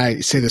if, and I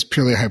say this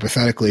purely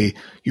hypothetically,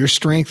 your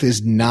strength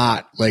is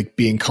not like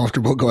being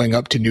comfortable going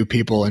up to new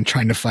people and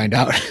trying to find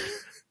out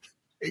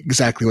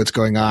exactly what's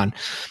going on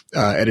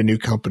at a new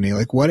company?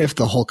 Like, what if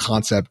the whole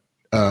concept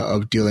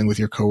of dealing with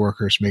your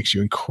coworkers makes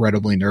you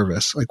incredibly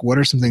nervous? Like, what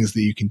are some things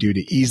that you can do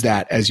to ease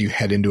that as you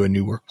head into a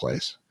new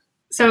workplace?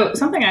 So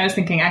something I was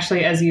thinking,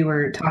 actually, as you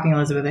were talking,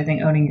 Elizabeth, I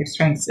think owning your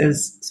strengths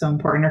is so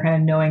important, or kind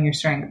of knowing your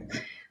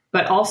strength.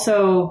 But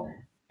also,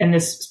 and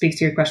this speaks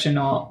to your question,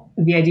 Noel,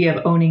 the idea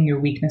of owning your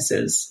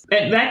weaknesses.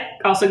 And that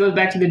also goes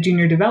back to the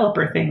junior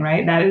developer thing,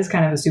 right? That is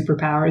kind of a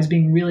superpower, is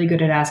being really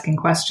good at asking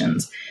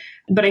questions.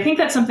 But I think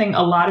that's something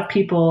a lot of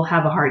people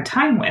have a hard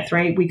time with,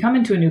 right? We come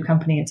into a new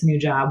company, it's a new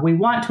job. We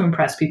want to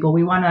impress people.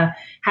 We want to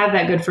have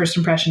that good first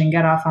impression and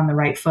get off on the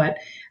right foot.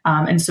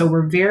 And so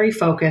we're very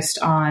focused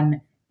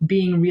on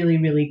being really,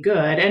 really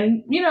good.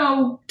 And,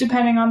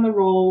 depending on the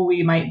role,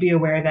 we might be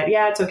aware that,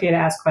 it's okay to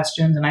ask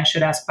questions and I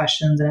should ask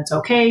questions and it's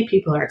okay.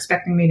 People are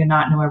expecting me to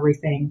not know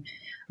everything.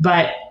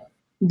 But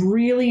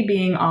really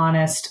being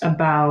honest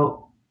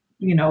about,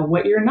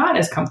 what you're not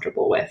as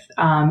comfortable with.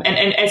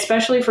 And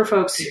especially for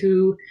folks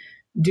who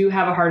do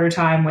have a harder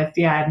time with,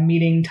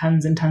 meeting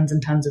tons and tons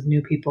and tons of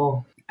new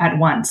people at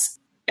once.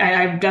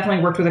 I've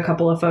definitely worked with a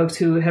couple of folks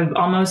who have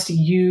almost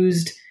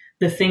used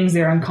the things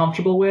they're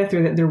uncomfortable with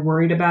or that they're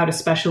worried about,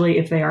 especially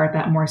if they are at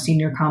that more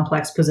senior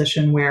complex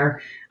position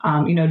where,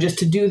 just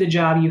to do the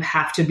job, you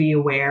have to be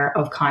aware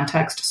of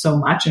context so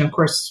much. And of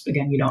course,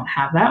 again, you don't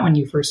have that when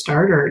you first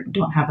start or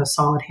don't have a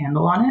solid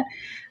handle on it.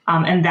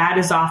 And that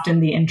is often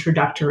the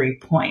introductory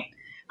point.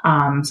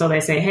 So they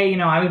say, hey,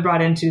 I was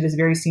brought into this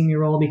very senior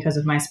role because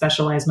of my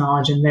specialized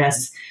knowledge in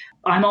this.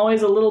 I'm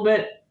always a little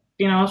bit,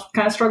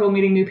 kind of struggle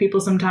meeting new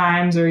people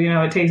sometimes, or,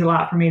 it takes a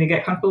lot for me to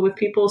get comfortable with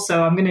people.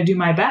 So I'm going to do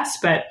my best,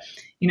 but,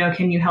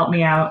 can you help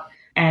me out?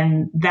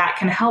 And that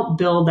can help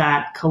build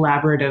that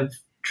collaborative,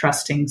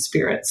 trusting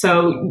spirit.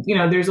 So,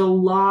 there's a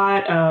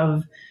lot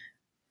of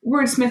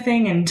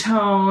wordsmithing and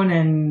tone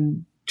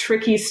and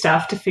tricky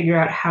stuff to figure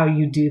out how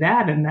you do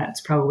that. And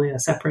that's probably a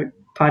separate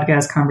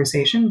podcast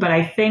conversation. But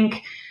I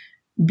think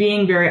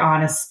being very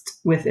honest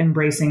with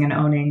embracing and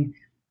owning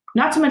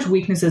not so much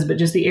weaknesses, but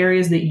just the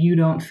areas that you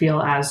don't feel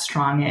as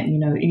strong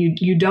in.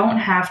 You don't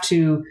have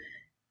to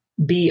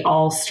be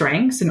all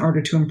strengths in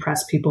order to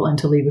impress people and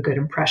to leave a good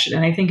impression.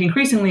 And I think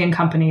increasingly in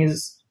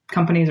companies,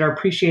 companies are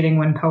appreciating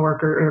when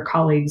coworker or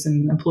colleagues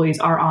and employees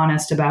are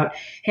honest about,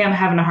 hey, I'm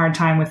having a hard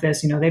time with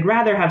this. They'd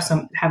rather have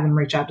them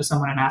reach out to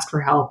someone and ask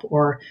for help,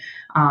 or,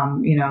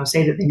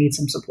 say that they need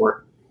some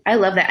support. I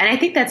love that. And I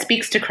think that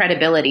speaks to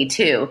credibility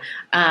too,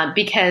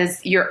 because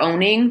you're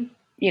owning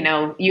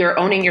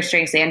your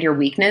strengths and your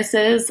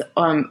weaknesses.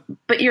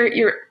 But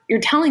you're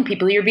telling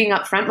people, you're being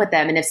upfront with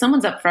them. And if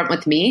someone's upfront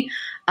with me,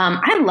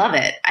 I love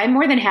it. I'm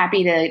more than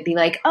happy to be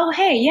like, oh,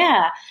 hey,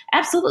 yeah,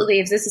 absolutely.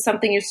 If this is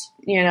something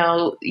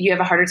you have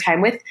a harder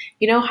time with,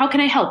 how can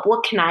I help?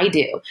 What can I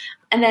do?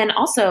 And then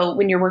also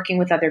when you're working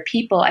with other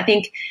people, I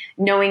think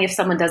knowing if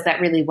someone does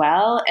that really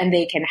well and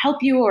they can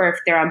help you, or if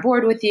they're on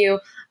board with you,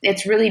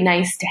 it's really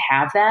nice to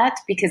have that,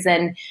 because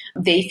then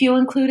they feel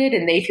included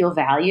and they feel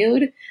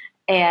valued.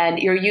 And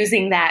you're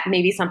using that,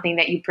 maybe something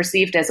that you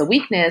perceived as a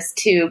weakness,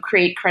 to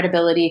create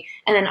credibility,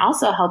 and then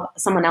also help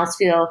someone else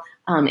feel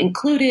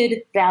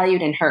included,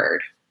 valued, and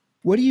heard.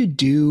 What do you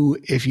do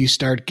if you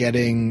start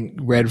getting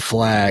red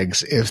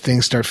flags, if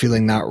things start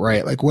feeling not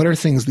right? Like, what are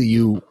things that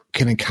you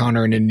can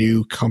encounter in a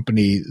new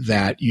company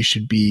that you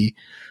should be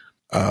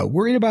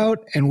worried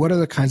about? And what are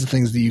the kinds of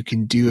things that you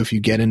can do if you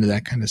get into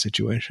that kind of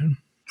situation?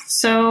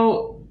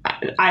 So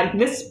I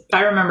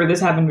remember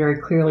this happened very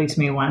clearly to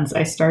me once.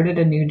 I started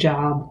a new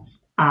job,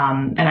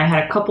 and I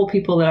had a couple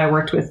people that I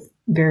worked with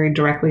very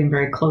directly and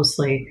very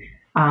closely.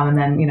 And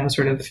then,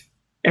 sort of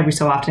every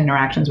so often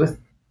interactions with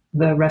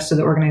the rest of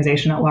the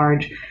organization at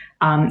large.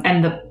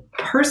 And the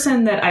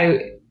person that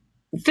I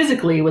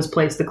physically was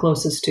placed the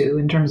closest to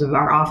in terms of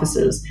our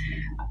offices,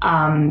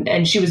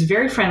 and she was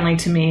very friendly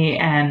to me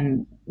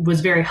and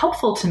was very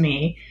helpful to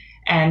me.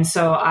 And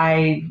so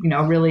I,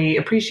 really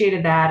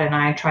appreciated that. And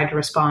I tried to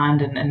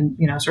respond and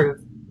sort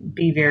of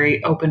be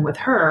very open with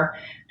her.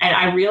 And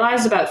I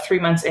realized about 3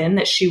 months in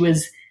that she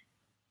was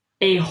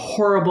a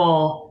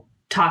horrible,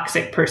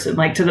 toxic person,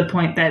 like to the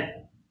point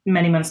that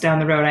many months down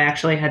the road, I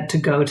actually had to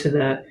go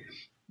to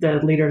the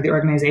leader of the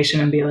organization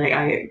and be like,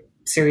 I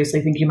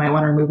seriously think you might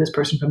want to remove this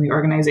person from the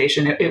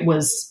organization. It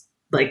was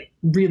like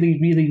really,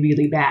 really,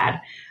 really bad.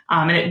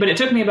 But it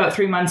took me about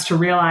 3 months to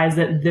realize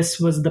that this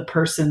was the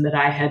person that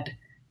I had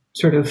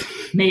sort of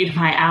made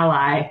my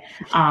ally.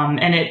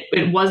 And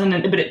it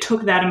wasn't, but it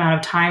took that amount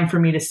of time for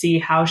me to see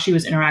how she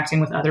was interacting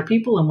with other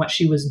people and what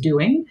she was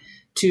doing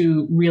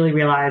to really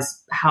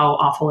realize how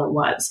awful it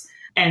was.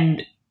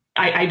 And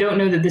I don't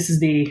know that this is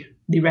the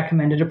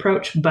recommended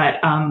approach, but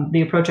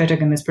the approach I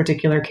took in this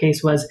particular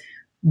case was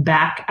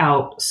back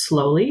out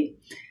slowly.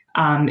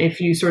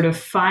 If you sort of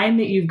find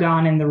that you've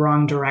gone in the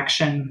wrong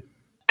direction,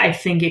 I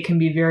think it can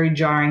be very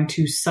jarring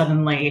to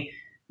suddenly,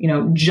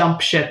 jump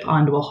ship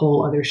onto a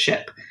whole other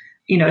ship.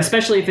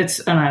 Especially if it's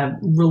on a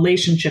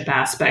relationship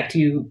aspect,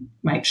 you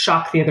might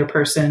shock the other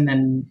person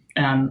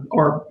and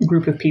or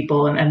group of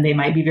people, and they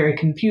might be very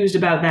confused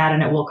about that,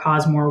 and it will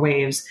cause more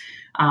waves.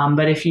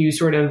 But if you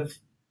sort of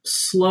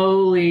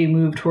slowly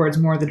move towards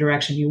more the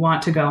direction you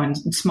want to go, and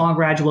small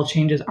gradual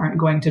changes aren't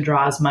going to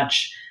draw as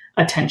much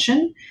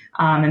attention.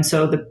 And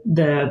so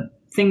the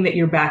thing that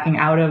you're backing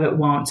out of, it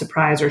won't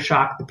surprise or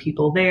shock the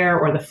people there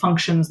or the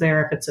functions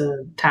there if it's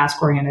a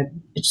task-oriented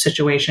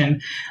situation.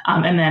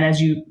 And then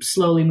as you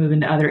slowly move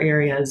into other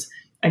areas,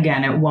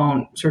 again, it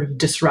won't sort of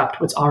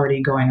disrupt what's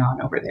already going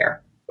on over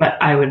there. But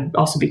I would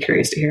also be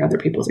curious to hear other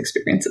people's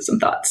experiences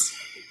and thoughts.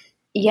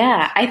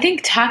 Yeah, I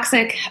think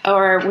toxic,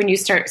 or when you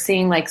start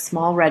seeing like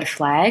small red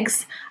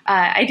flags,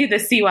 I do the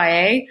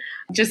CYA,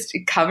 just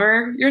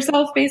cover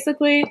yourself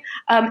basically.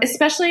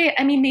 Especially,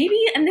 maybe,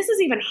 and this is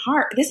even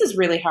hard, this is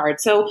really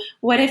hard. So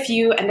what if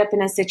you end up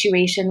in a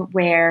situation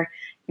where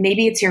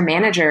maybe it's your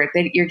manager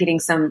that you're getting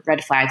some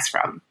red flags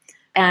from?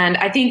 And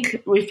I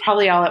think we've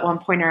probably all at one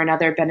point or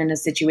another been in a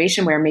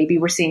situation where maybe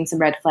we're seeing some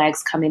red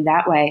flags coming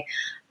that way.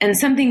 And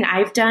something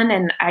I've done,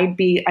 and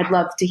I'd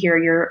love to hear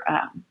your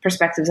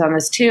perspectives on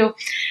this too.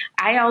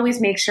 I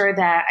always make sure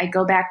that I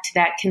go back to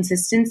that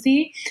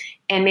consistency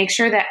and make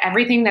sure that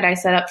everything that I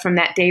set up from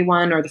that day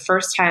one or the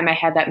first time I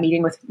had that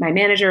meeting with my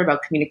manager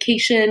about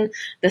communication,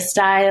 the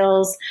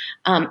styles,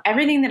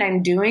 everything that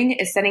I'm doing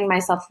is setting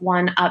myself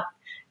one up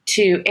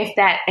to if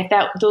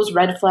those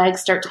red flags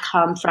start to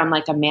come from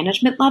like a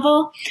management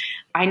level,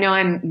 I know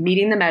I'm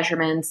meeting the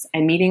measurements,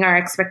 I'm meeting our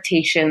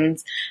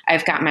expectations,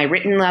 I've got my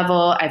written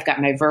level, I've got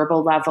my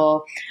verbal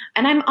level.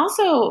 And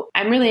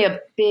I'm really a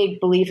big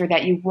believer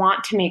that you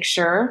want to make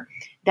sure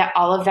that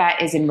all of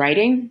that is in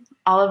writing.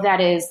 All of that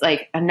is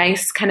like a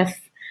nice kind of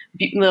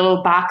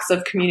little box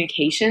of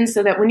communication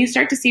so that when you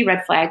start to see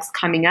red flags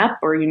coming up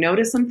or you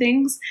notice some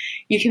things,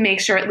 you can make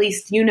sure at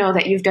least you know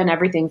that you've done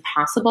everything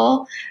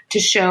possible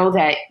to show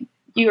that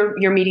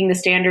you're meeting the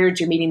standards,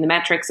 you're meeting the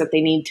metrics that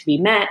they need to be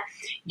met.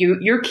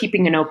 You're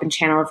keeping an open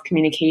channel of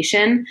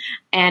communication.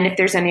 And if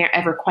there's any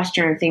ever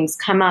question or things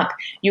come up,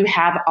 you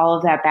have all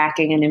of that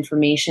backing and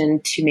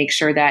information to make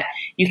sure that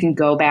you can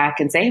go back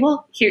and say,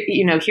 well,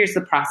 here's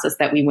the process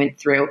that we went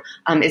through.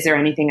 Is there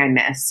anything I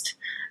missed?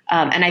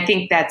 And I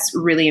think that's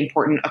really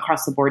important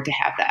across the board to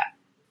have that.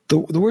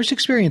 The worst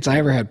experience I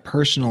ever had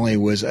personally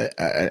was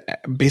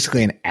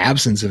basically an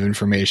absence of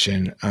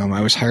information.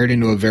 I was hired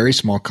into a very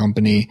small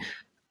company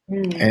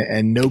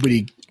and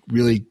nobody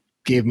really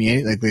gave me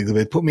any, like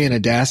they put me in a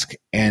desk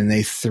and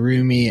they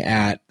threw me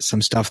at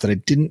some stuff that I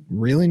didn't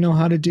really know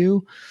how to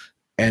do.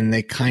 And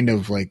they kind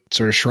of like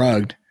sort of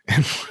shrugged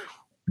and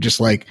just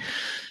like,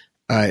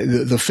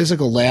 the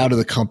physical layout of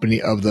the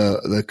company, of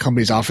the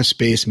company's office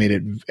space made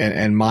it,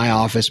 and my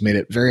office made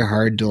it very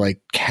hard to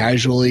like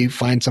casually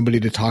find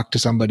somebody to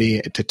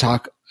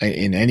talk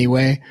in any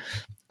way.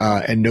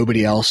 And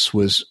nobody else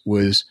was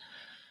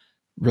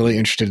really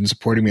interested in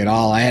supporting me at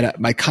all. I had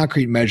my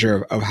concrete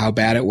measure of how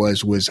bad it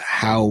was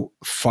how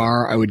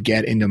far I would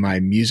get into my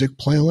music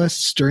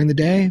playlists during the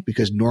day,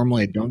 because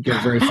normally I don't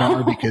get very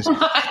far because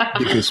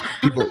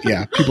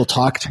people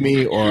talk to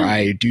me or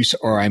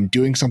I'm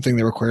doing something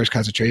that requires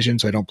concentration.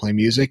 So I don't play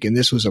music. And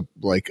this was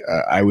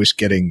I was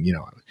getting,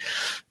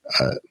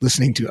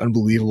 listening to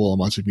unbelievable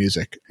amounts of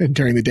music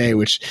during the day,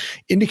 which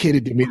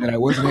indicated to me that I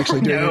wasn't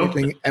actually doing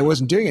anything. I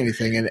wasn't doing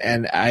anything.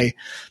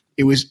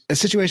 It was a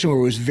situation where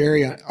it was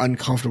very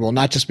uncomfortable,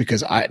 not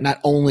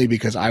only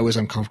because I was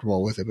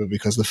uncomfortable with it, but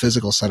because the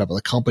physical setup of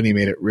the company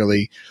made it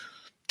really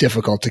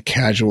difficult to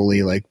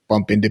casually like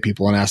bump into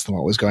people and ask them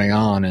what was going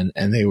on.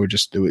 And they were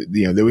just,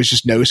 there was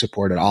just no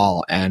support at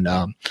all. And,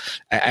 I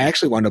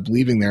actually wound up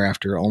leaving there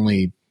after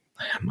only,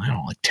 I don't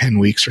know, like 10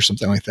 weeks or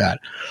something like that.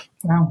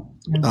 Wow.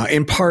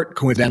 In part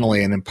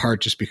coincidentally, and in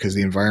part just because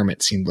the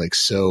environment seemed like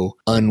so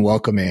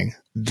unwelcoming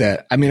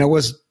that, I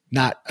was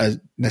not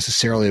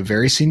necessarily a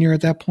very senior at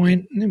that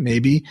point,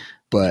 maybe,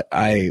 but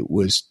I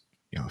was,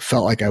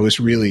 felt like I was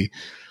really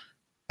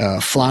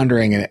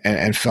floundering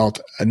and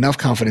felt enough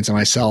confidence in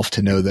myself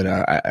to know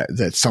that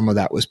that some of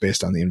that was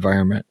based on the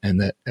environment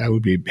and that I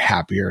would be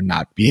happier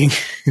not being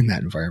in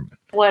that environment.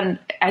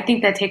 I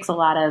think that takes a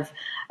lot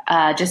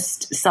of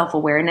just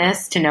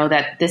self-awareness to know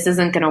that this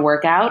isn't going to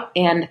work out.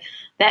 And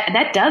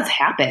that does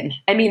happen.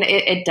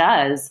 It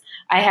does.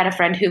 I had a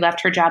friend who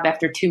left her job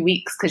after 2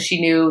 weeks because she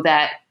knew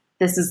that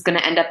this is going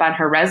to end up on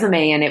her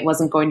resume and it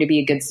wasn't going to be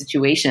a good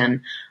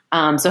situation.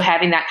 So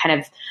having that kind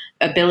of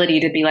ability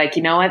to be like,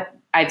 you know what,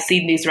 I've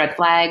seen these red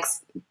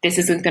flags. This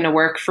isn't going to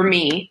work for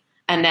me.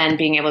 And then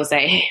being able to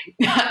say, hey,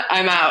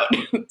 I'm out.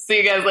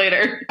 See you guys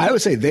later. I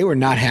would say they were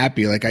not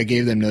happy. Like I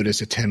gave them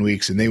notice at 10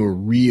 weeks and they were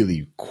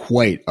really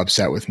quite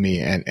upset with me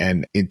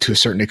and to a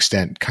certain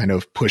extent kind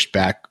of pushed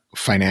back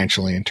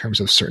financially in terms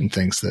of certain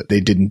things that they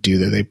didn't do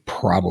that they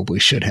probably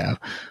should have.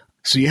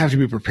 So you have to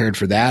be prepared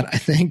for that, I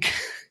think.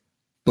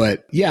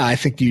 But yeah, I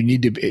think you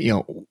need to be,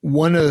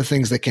 one of the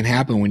things that can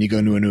happen when you go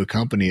into a new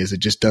company is it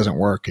just doesn't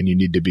work and you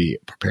need to be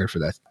prepared for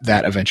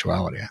that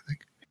eventuality, I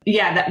think.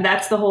 Yeah,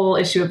 that's the whole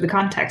issue of the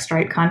context,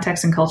 right?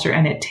 Context and culture,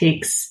 and it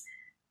takes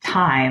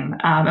time.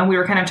 And we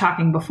were kind of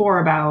talking before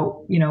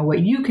about, what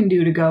you can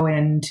do to go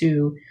in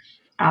to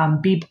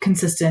be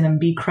consistent and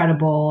be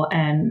credible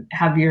and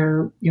have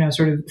your,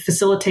 sort of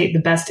facilitate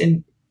the best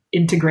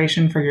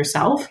integration for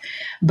yourself,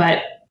 but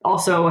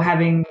also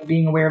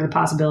being aware of the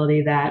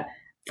possibility that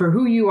for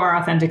who you are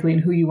authentically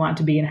and who you want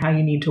to be and how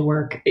you need to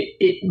work,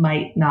 it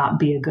might not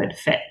be a good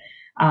fit.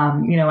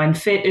 And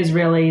fit is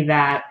really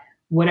that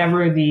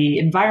whatever the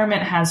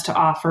environment has to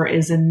offer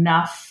is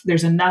enough.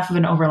 There's enough of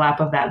an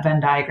overlap of that Venn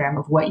diagram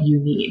of what you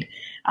need.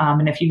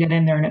 And if you get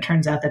in there and it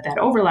turns out that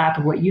overlap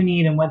of what you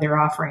need and what they're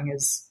offering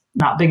is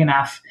not big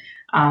enough,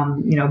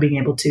 being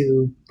able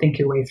to think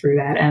your way through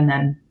that and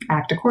then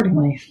act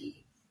accordingly.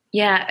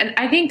 Yeah. And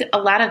I think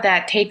a lot of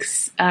that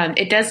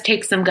it does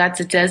take some guts.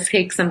 It does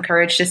take some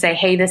courage to say,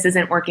 hey, this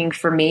isn't working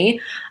for me.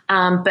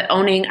 But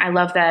I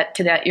love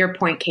that your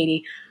point,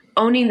 Katie,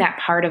 owning that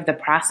part of the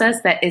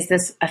process, that is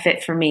this a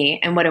fit for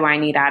me and what do I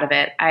need out of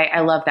it?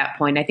 I love that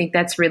point. I think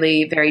that's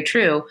really very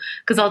true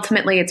because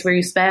ultimately it's where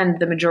you spend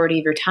the majority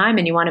of your time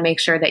and you want to make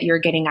sure that you're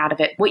getting out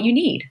of it what you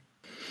need.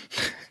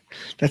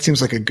 That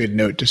seems like a good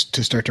note just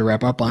to start to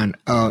wrap up on.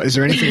 Is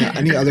there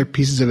any other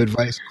pieces of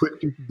advice, quick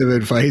pieces of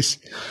advice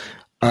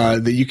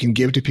that you can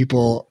give to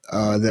people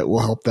that will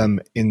help them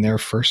in their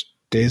first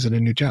days at a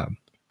new job?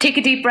 Take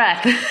a deep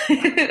breath.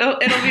 It'll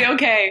be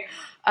okay.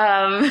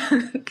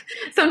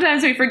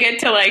 Sometimes we forget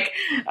to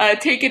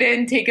take it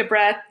in, take a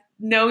breath,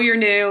 know you're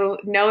new,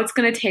 know it's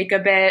going to take a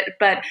bit,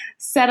 but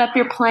set up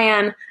your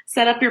plan,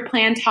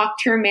 talk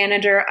to your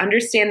manager,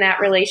 understand that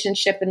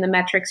relationship and the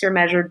metrics you're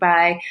measured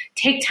by,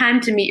 take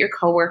time to meet your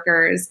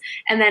coworkers,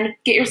 and then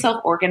get yourself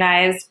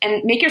organized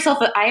and make yourself,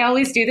 I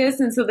always do this.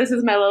 And so this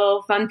is my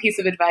little fun piece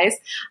of advice.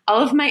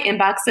 All of my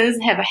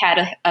inboxes have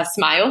had a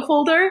smile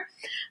folder.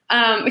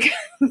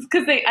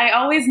 Because I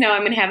always know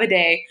I'm going to have a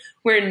day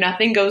where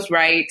nothing goes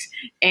right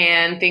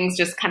and things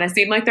just kind of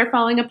seem like they're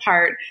falling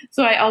apart.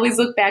 So I always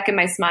look back in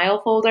my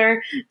smile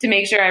folder to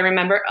make sure I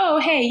remember,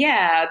 oh, hey,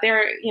 yeah,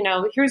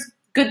 here's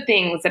good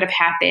things that have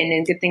happened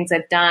and good things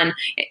I've done,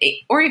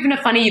 or even a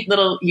funny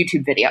little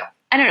YouTube video.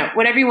 I don't know,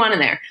 whatever you want in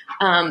there.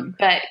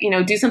 But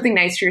do something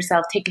nice for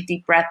yourself, take a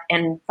deep breath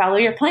and follow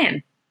your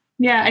plan.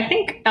 Yeah, I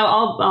think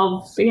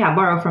I'll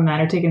borrow from that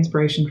or take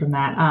inspiration from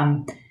that.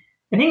 I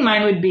think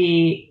mine would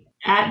be,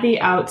 at the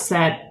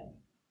outset,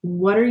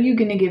 what are you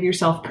going to give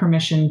yourself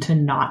permission to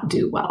not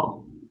do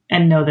well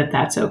and know that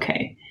that's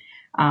okay?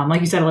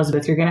 Like you said,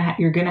 Elizabeth, you're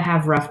gonna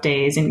have rough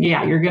days, and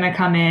yeah, you're gonna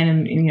come in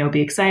and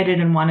be excited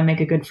and want to make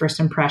a good first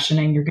impression,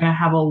 and you're gonna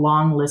have a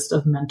long list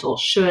of mental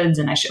shoulds,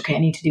 and I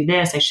need to do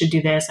this, I should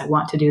do this, I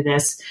want to do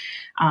this,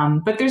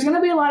 but there's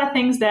gonna be a lot of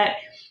things that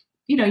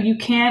you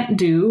can't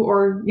do,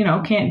 or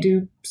can't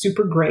do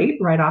super great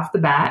right off the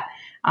bat,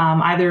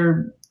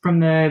 either from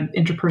the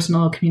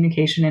interpersonal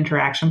communication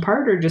interaction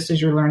part, or just as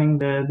you're learning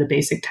the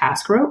basic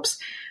task ropes.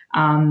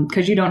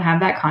 Because you don't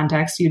have that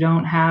context, you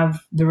don't have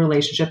the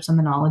relationships and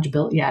the knowledge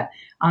built yet.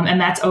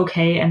 And that's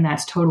okay, and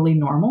that's totally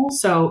normal.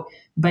 So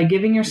by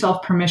giving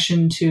yourself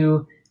permission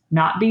to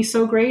not be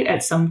so great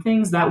at some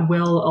things, that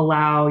will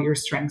allow your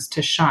strengths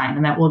to shine,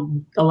 and that will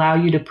allow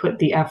you to put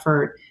the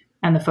effort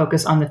and the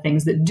focus on the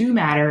things that do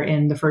matter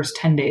in the first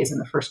 10 days,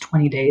 and the first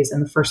 20 days,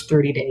 and the first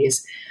 30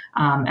 days.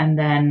 And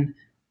then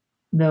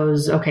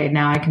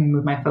now I can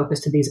move my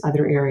focus to these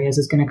other areas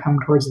is going to come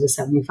towards the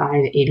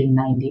 75, 80,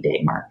 90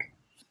 day mark.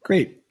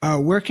 Great.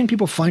 Where can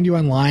people find you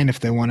online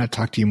if they want to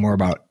talk to you more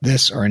about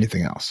this or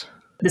anything else?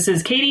 This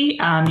is Katie.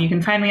 You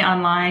can find me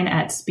online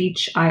at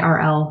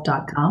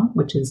speechirl.com,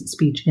 which is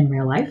speech in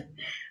real life,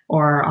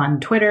 or on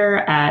Twitter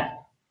at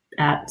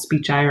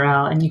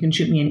speechirl. And you can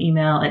shoot me an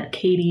email at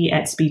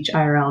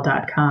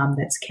katie@speechirl.com.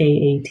 That's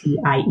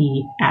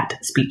KATIE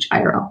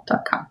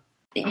 @speechirl.com.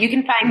 You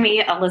can find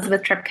me,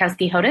 Elizabeth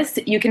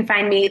Trepkowski-Hodes. You can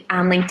find me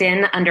on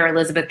LinkedIn under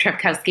Elizabeth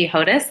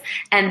Trepkowski-Hodes,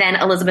 and then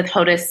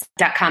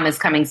elizabethhodes.com is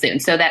coming soon.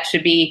 So that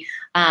should be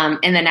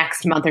in the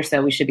next month or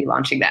so, we should be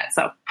launching that.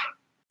 So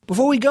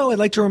before we go, I'd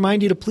like to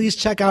remind you to please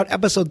check out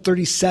episode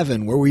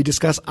 37, where we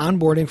discuss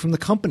onboarding from the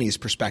company's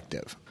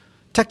perspective.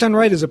 Tech Done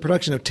Right is a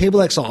production of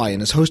TableXI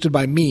and is hosted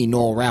by me,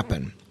 Noel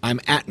Rappin. I'm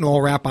at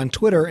Noel Rapp on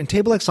Twitter, and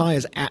TableXI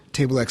is at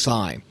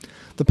TableXI.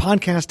 The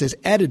podcast is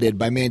edited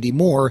by Mandy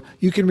Moore.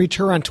 You can reach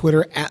her on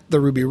Twitter at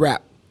TheRubyRep.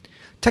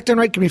 Tech Done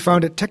Right can be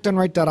found at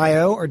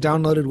techdoneright.io or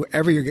downloaded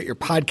wherever you get your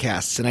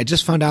podcasts, and I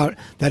just found out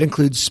that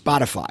includes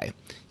Spotify.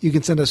 You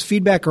can send us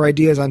feedback or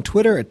ideas on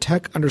Twitter at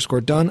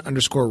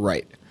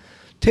tech_done_right.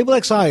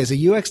 TableXI is a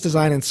UX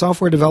design and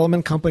software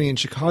development company in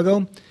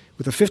Chicago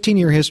with a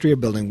 15-year history of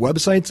building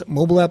websites,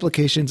 mobile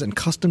applications, and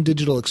custom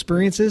digital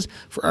experiences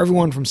for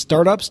everyone from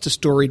startups to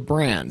storied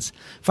brands.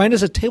 Find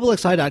us at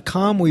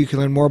tablexi.com, where you can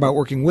learn more about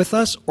working with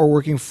us or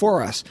working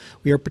for us.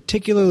 We are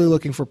particularly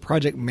looking for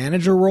project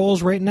manager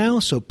roles right now,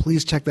 so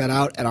please check that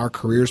out at our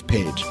careers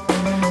page.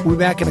 We'll be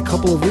back in a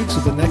couple of weeks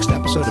with the next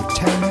episode of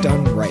Tech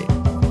Done Right.